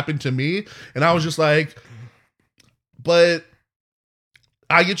time it happened to me, and I was just like, but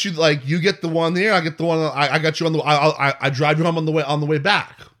I get you, like, you get the one there, I get the one. I got you on the. I drive you home on the way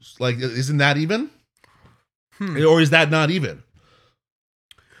back. Like, isn't that even? Or is that not even?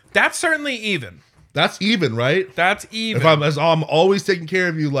 That's certainly even. That's even, right? That's even. If I'm always taking care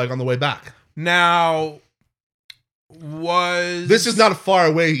of you, like, on the way back. Now, this is not far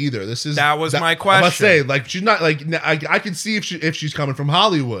away either. That was my question. I must say, like, she's not like I can see if she's coming from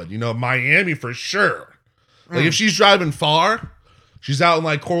Hollywood, you know, Miami for sure. Like, if she's driving far, she's out in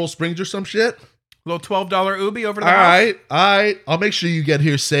like Coral Springs or some shit. Little $12 Ubi over to the house. All right. I'll make sure you get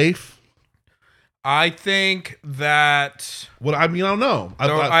here safe. I think that. What I mean, I don't know.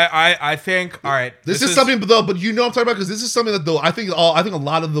 I think. All right. This is something, though. But you know what I'm talking about, because this is something that though I think a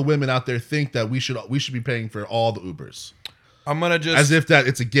lot of the women out there think that we should be paying for all the Ubers. I'm gonna just as if that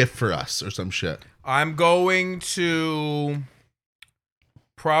it's a gift for us or some shit. I'm going to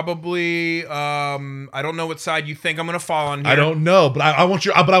probably. I don't know what side you think I'm gonna fall on here. I don't know, but I want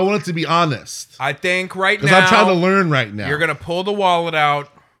it to be honest. I think right now, because I'm trying to learn right now. You're gonna pull the wallet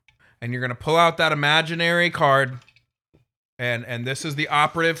out. And you're going to pull out that imaginary card. And this is the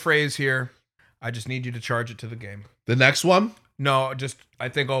operative phrase here. I just need you to charge it to the game. The next one? No, I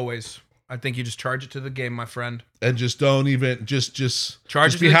think always. I think you just charge it to the game, my friend. And just don't even, just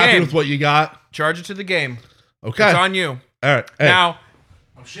charge it to be the happy game. with what you got. Charge it to the game. Okay. It's on you. All right. Hey. Now.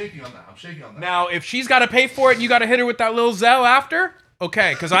 I'm shaking on that. Now, if she's got to pay for it, you got to hit her with that little Zelle after?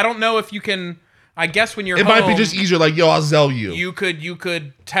 Okay, because I don't know if you can... I guess when you're home, might be just easier, like, yo, I'll Zelle you. You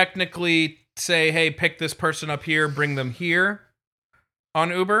could technically say, hey, pick this person up here, bring them here on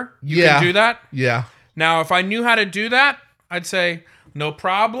Uber. You can do that? Yeah. Now, if I knew how to do that, I'd say, no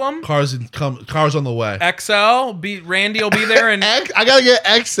problem. Cars on the way. Randy will be there in... I gotta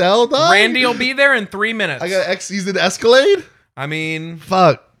get XL, dog? Randy will be there in 3 minutes. I got He's in Escalade? I mean...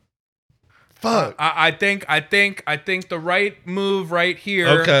 Fuck. I think the right move right here...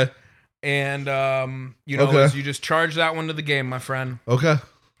 Okay. And is you just charge that one to the game, my friend. Okay.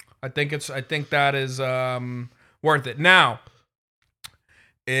 I think that is worth it. Now,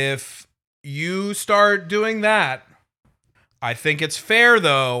 if you start doing that, I think it's fair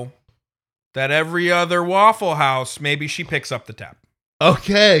though that every other Waffle House maybe she picks up the tab.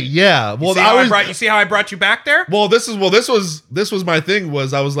 Okay, yeah. Well, you see how I brought you back there? Well, this was my thing.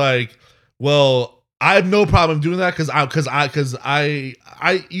 Was I was like, well, I have no problem doing that because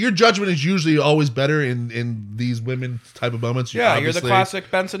your judgment is usually always better in these women type of moments. Yeah, you're the classic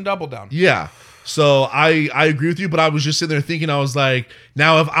Benson double down. Yeah, so I agree with you, but I was just sitting there thinking, I was like,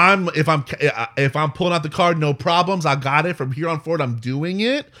 now if I'm pulling out the card, no problems, I got it from here on forward. I'm doing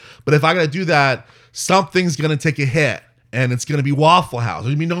it, but if I gotta do that, something's gonna take a hit, and it's gonna be Waffle House.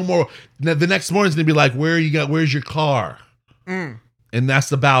 There's gonna be no more. The next morning's gonna be like, where's your car? And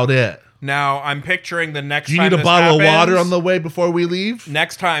that's about it. Now, I'm picturing the next time. Do you need a bottle of water on the way before we leave?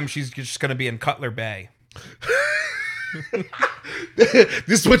 Next time, she's just going to be in Cutler Bay.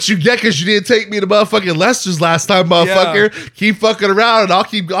 This is what you get because you didn't take me to motherfucking Lester's last time, motherfucker. Yeah. Keep fucking around and I'll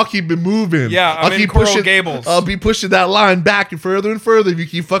keep it moving. Yeah, I'll keep Coral pushing, Gables. I'll be pushing that line back and further if you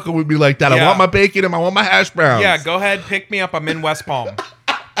keep fucking with me like that. I want my bacon and I want my hash browns. Yeah, go ahead, pick me up. I'm in West Palm.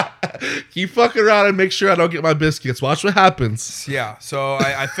 Keep fucking around and make sure I don't get my biscuits. Watch what happens. Yeah, so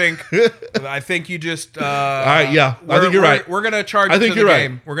I think you just all right. Yeah, I think you're right. We're gonna charge it to the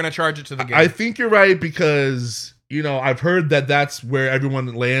game. We're gonna charge it to the game. I think you're right because I've heard that that's where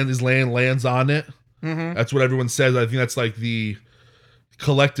everyone lands on it. Mm-hmm. That's what everyone says. I think that's like the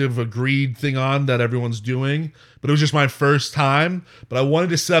collective agreed thing on that everyone's doing. But it was just my first time. But I wanted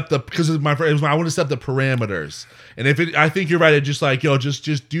to set up I wanted to set up the parameters. And I think you're right. It's just like,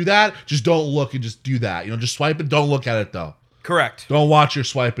 just do that. Just don't look and just do that. Just swipe it. Don't look at it though. Correct. Don't watch her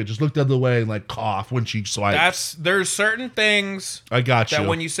swipe it. Just look the other way and like cough when she swipes. There's certain things I got you. That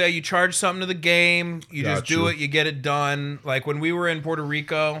when you say you charge something to the game, you just do it, you get it done. Like when we were in Puerto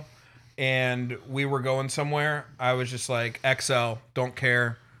Rico and we were going somewhere, I was just like, XL, don't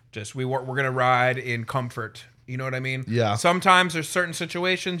care. Just we're gonna ride in comfort. You know what I mean? Yeah. Sometimes there's certain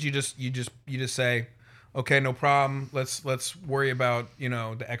situations you just say, okay, no problem. Let's worry about the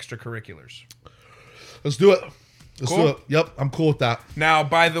extracurriculars. Let's do it. Let's do it. Yep, I'm cool with that. Now,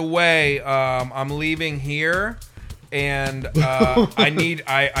 by the way, I'm leaving here, and I need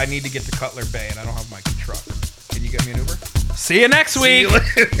to get to Cutler Bay, and I don't have my truck. Can you get me an Uber? See you next week.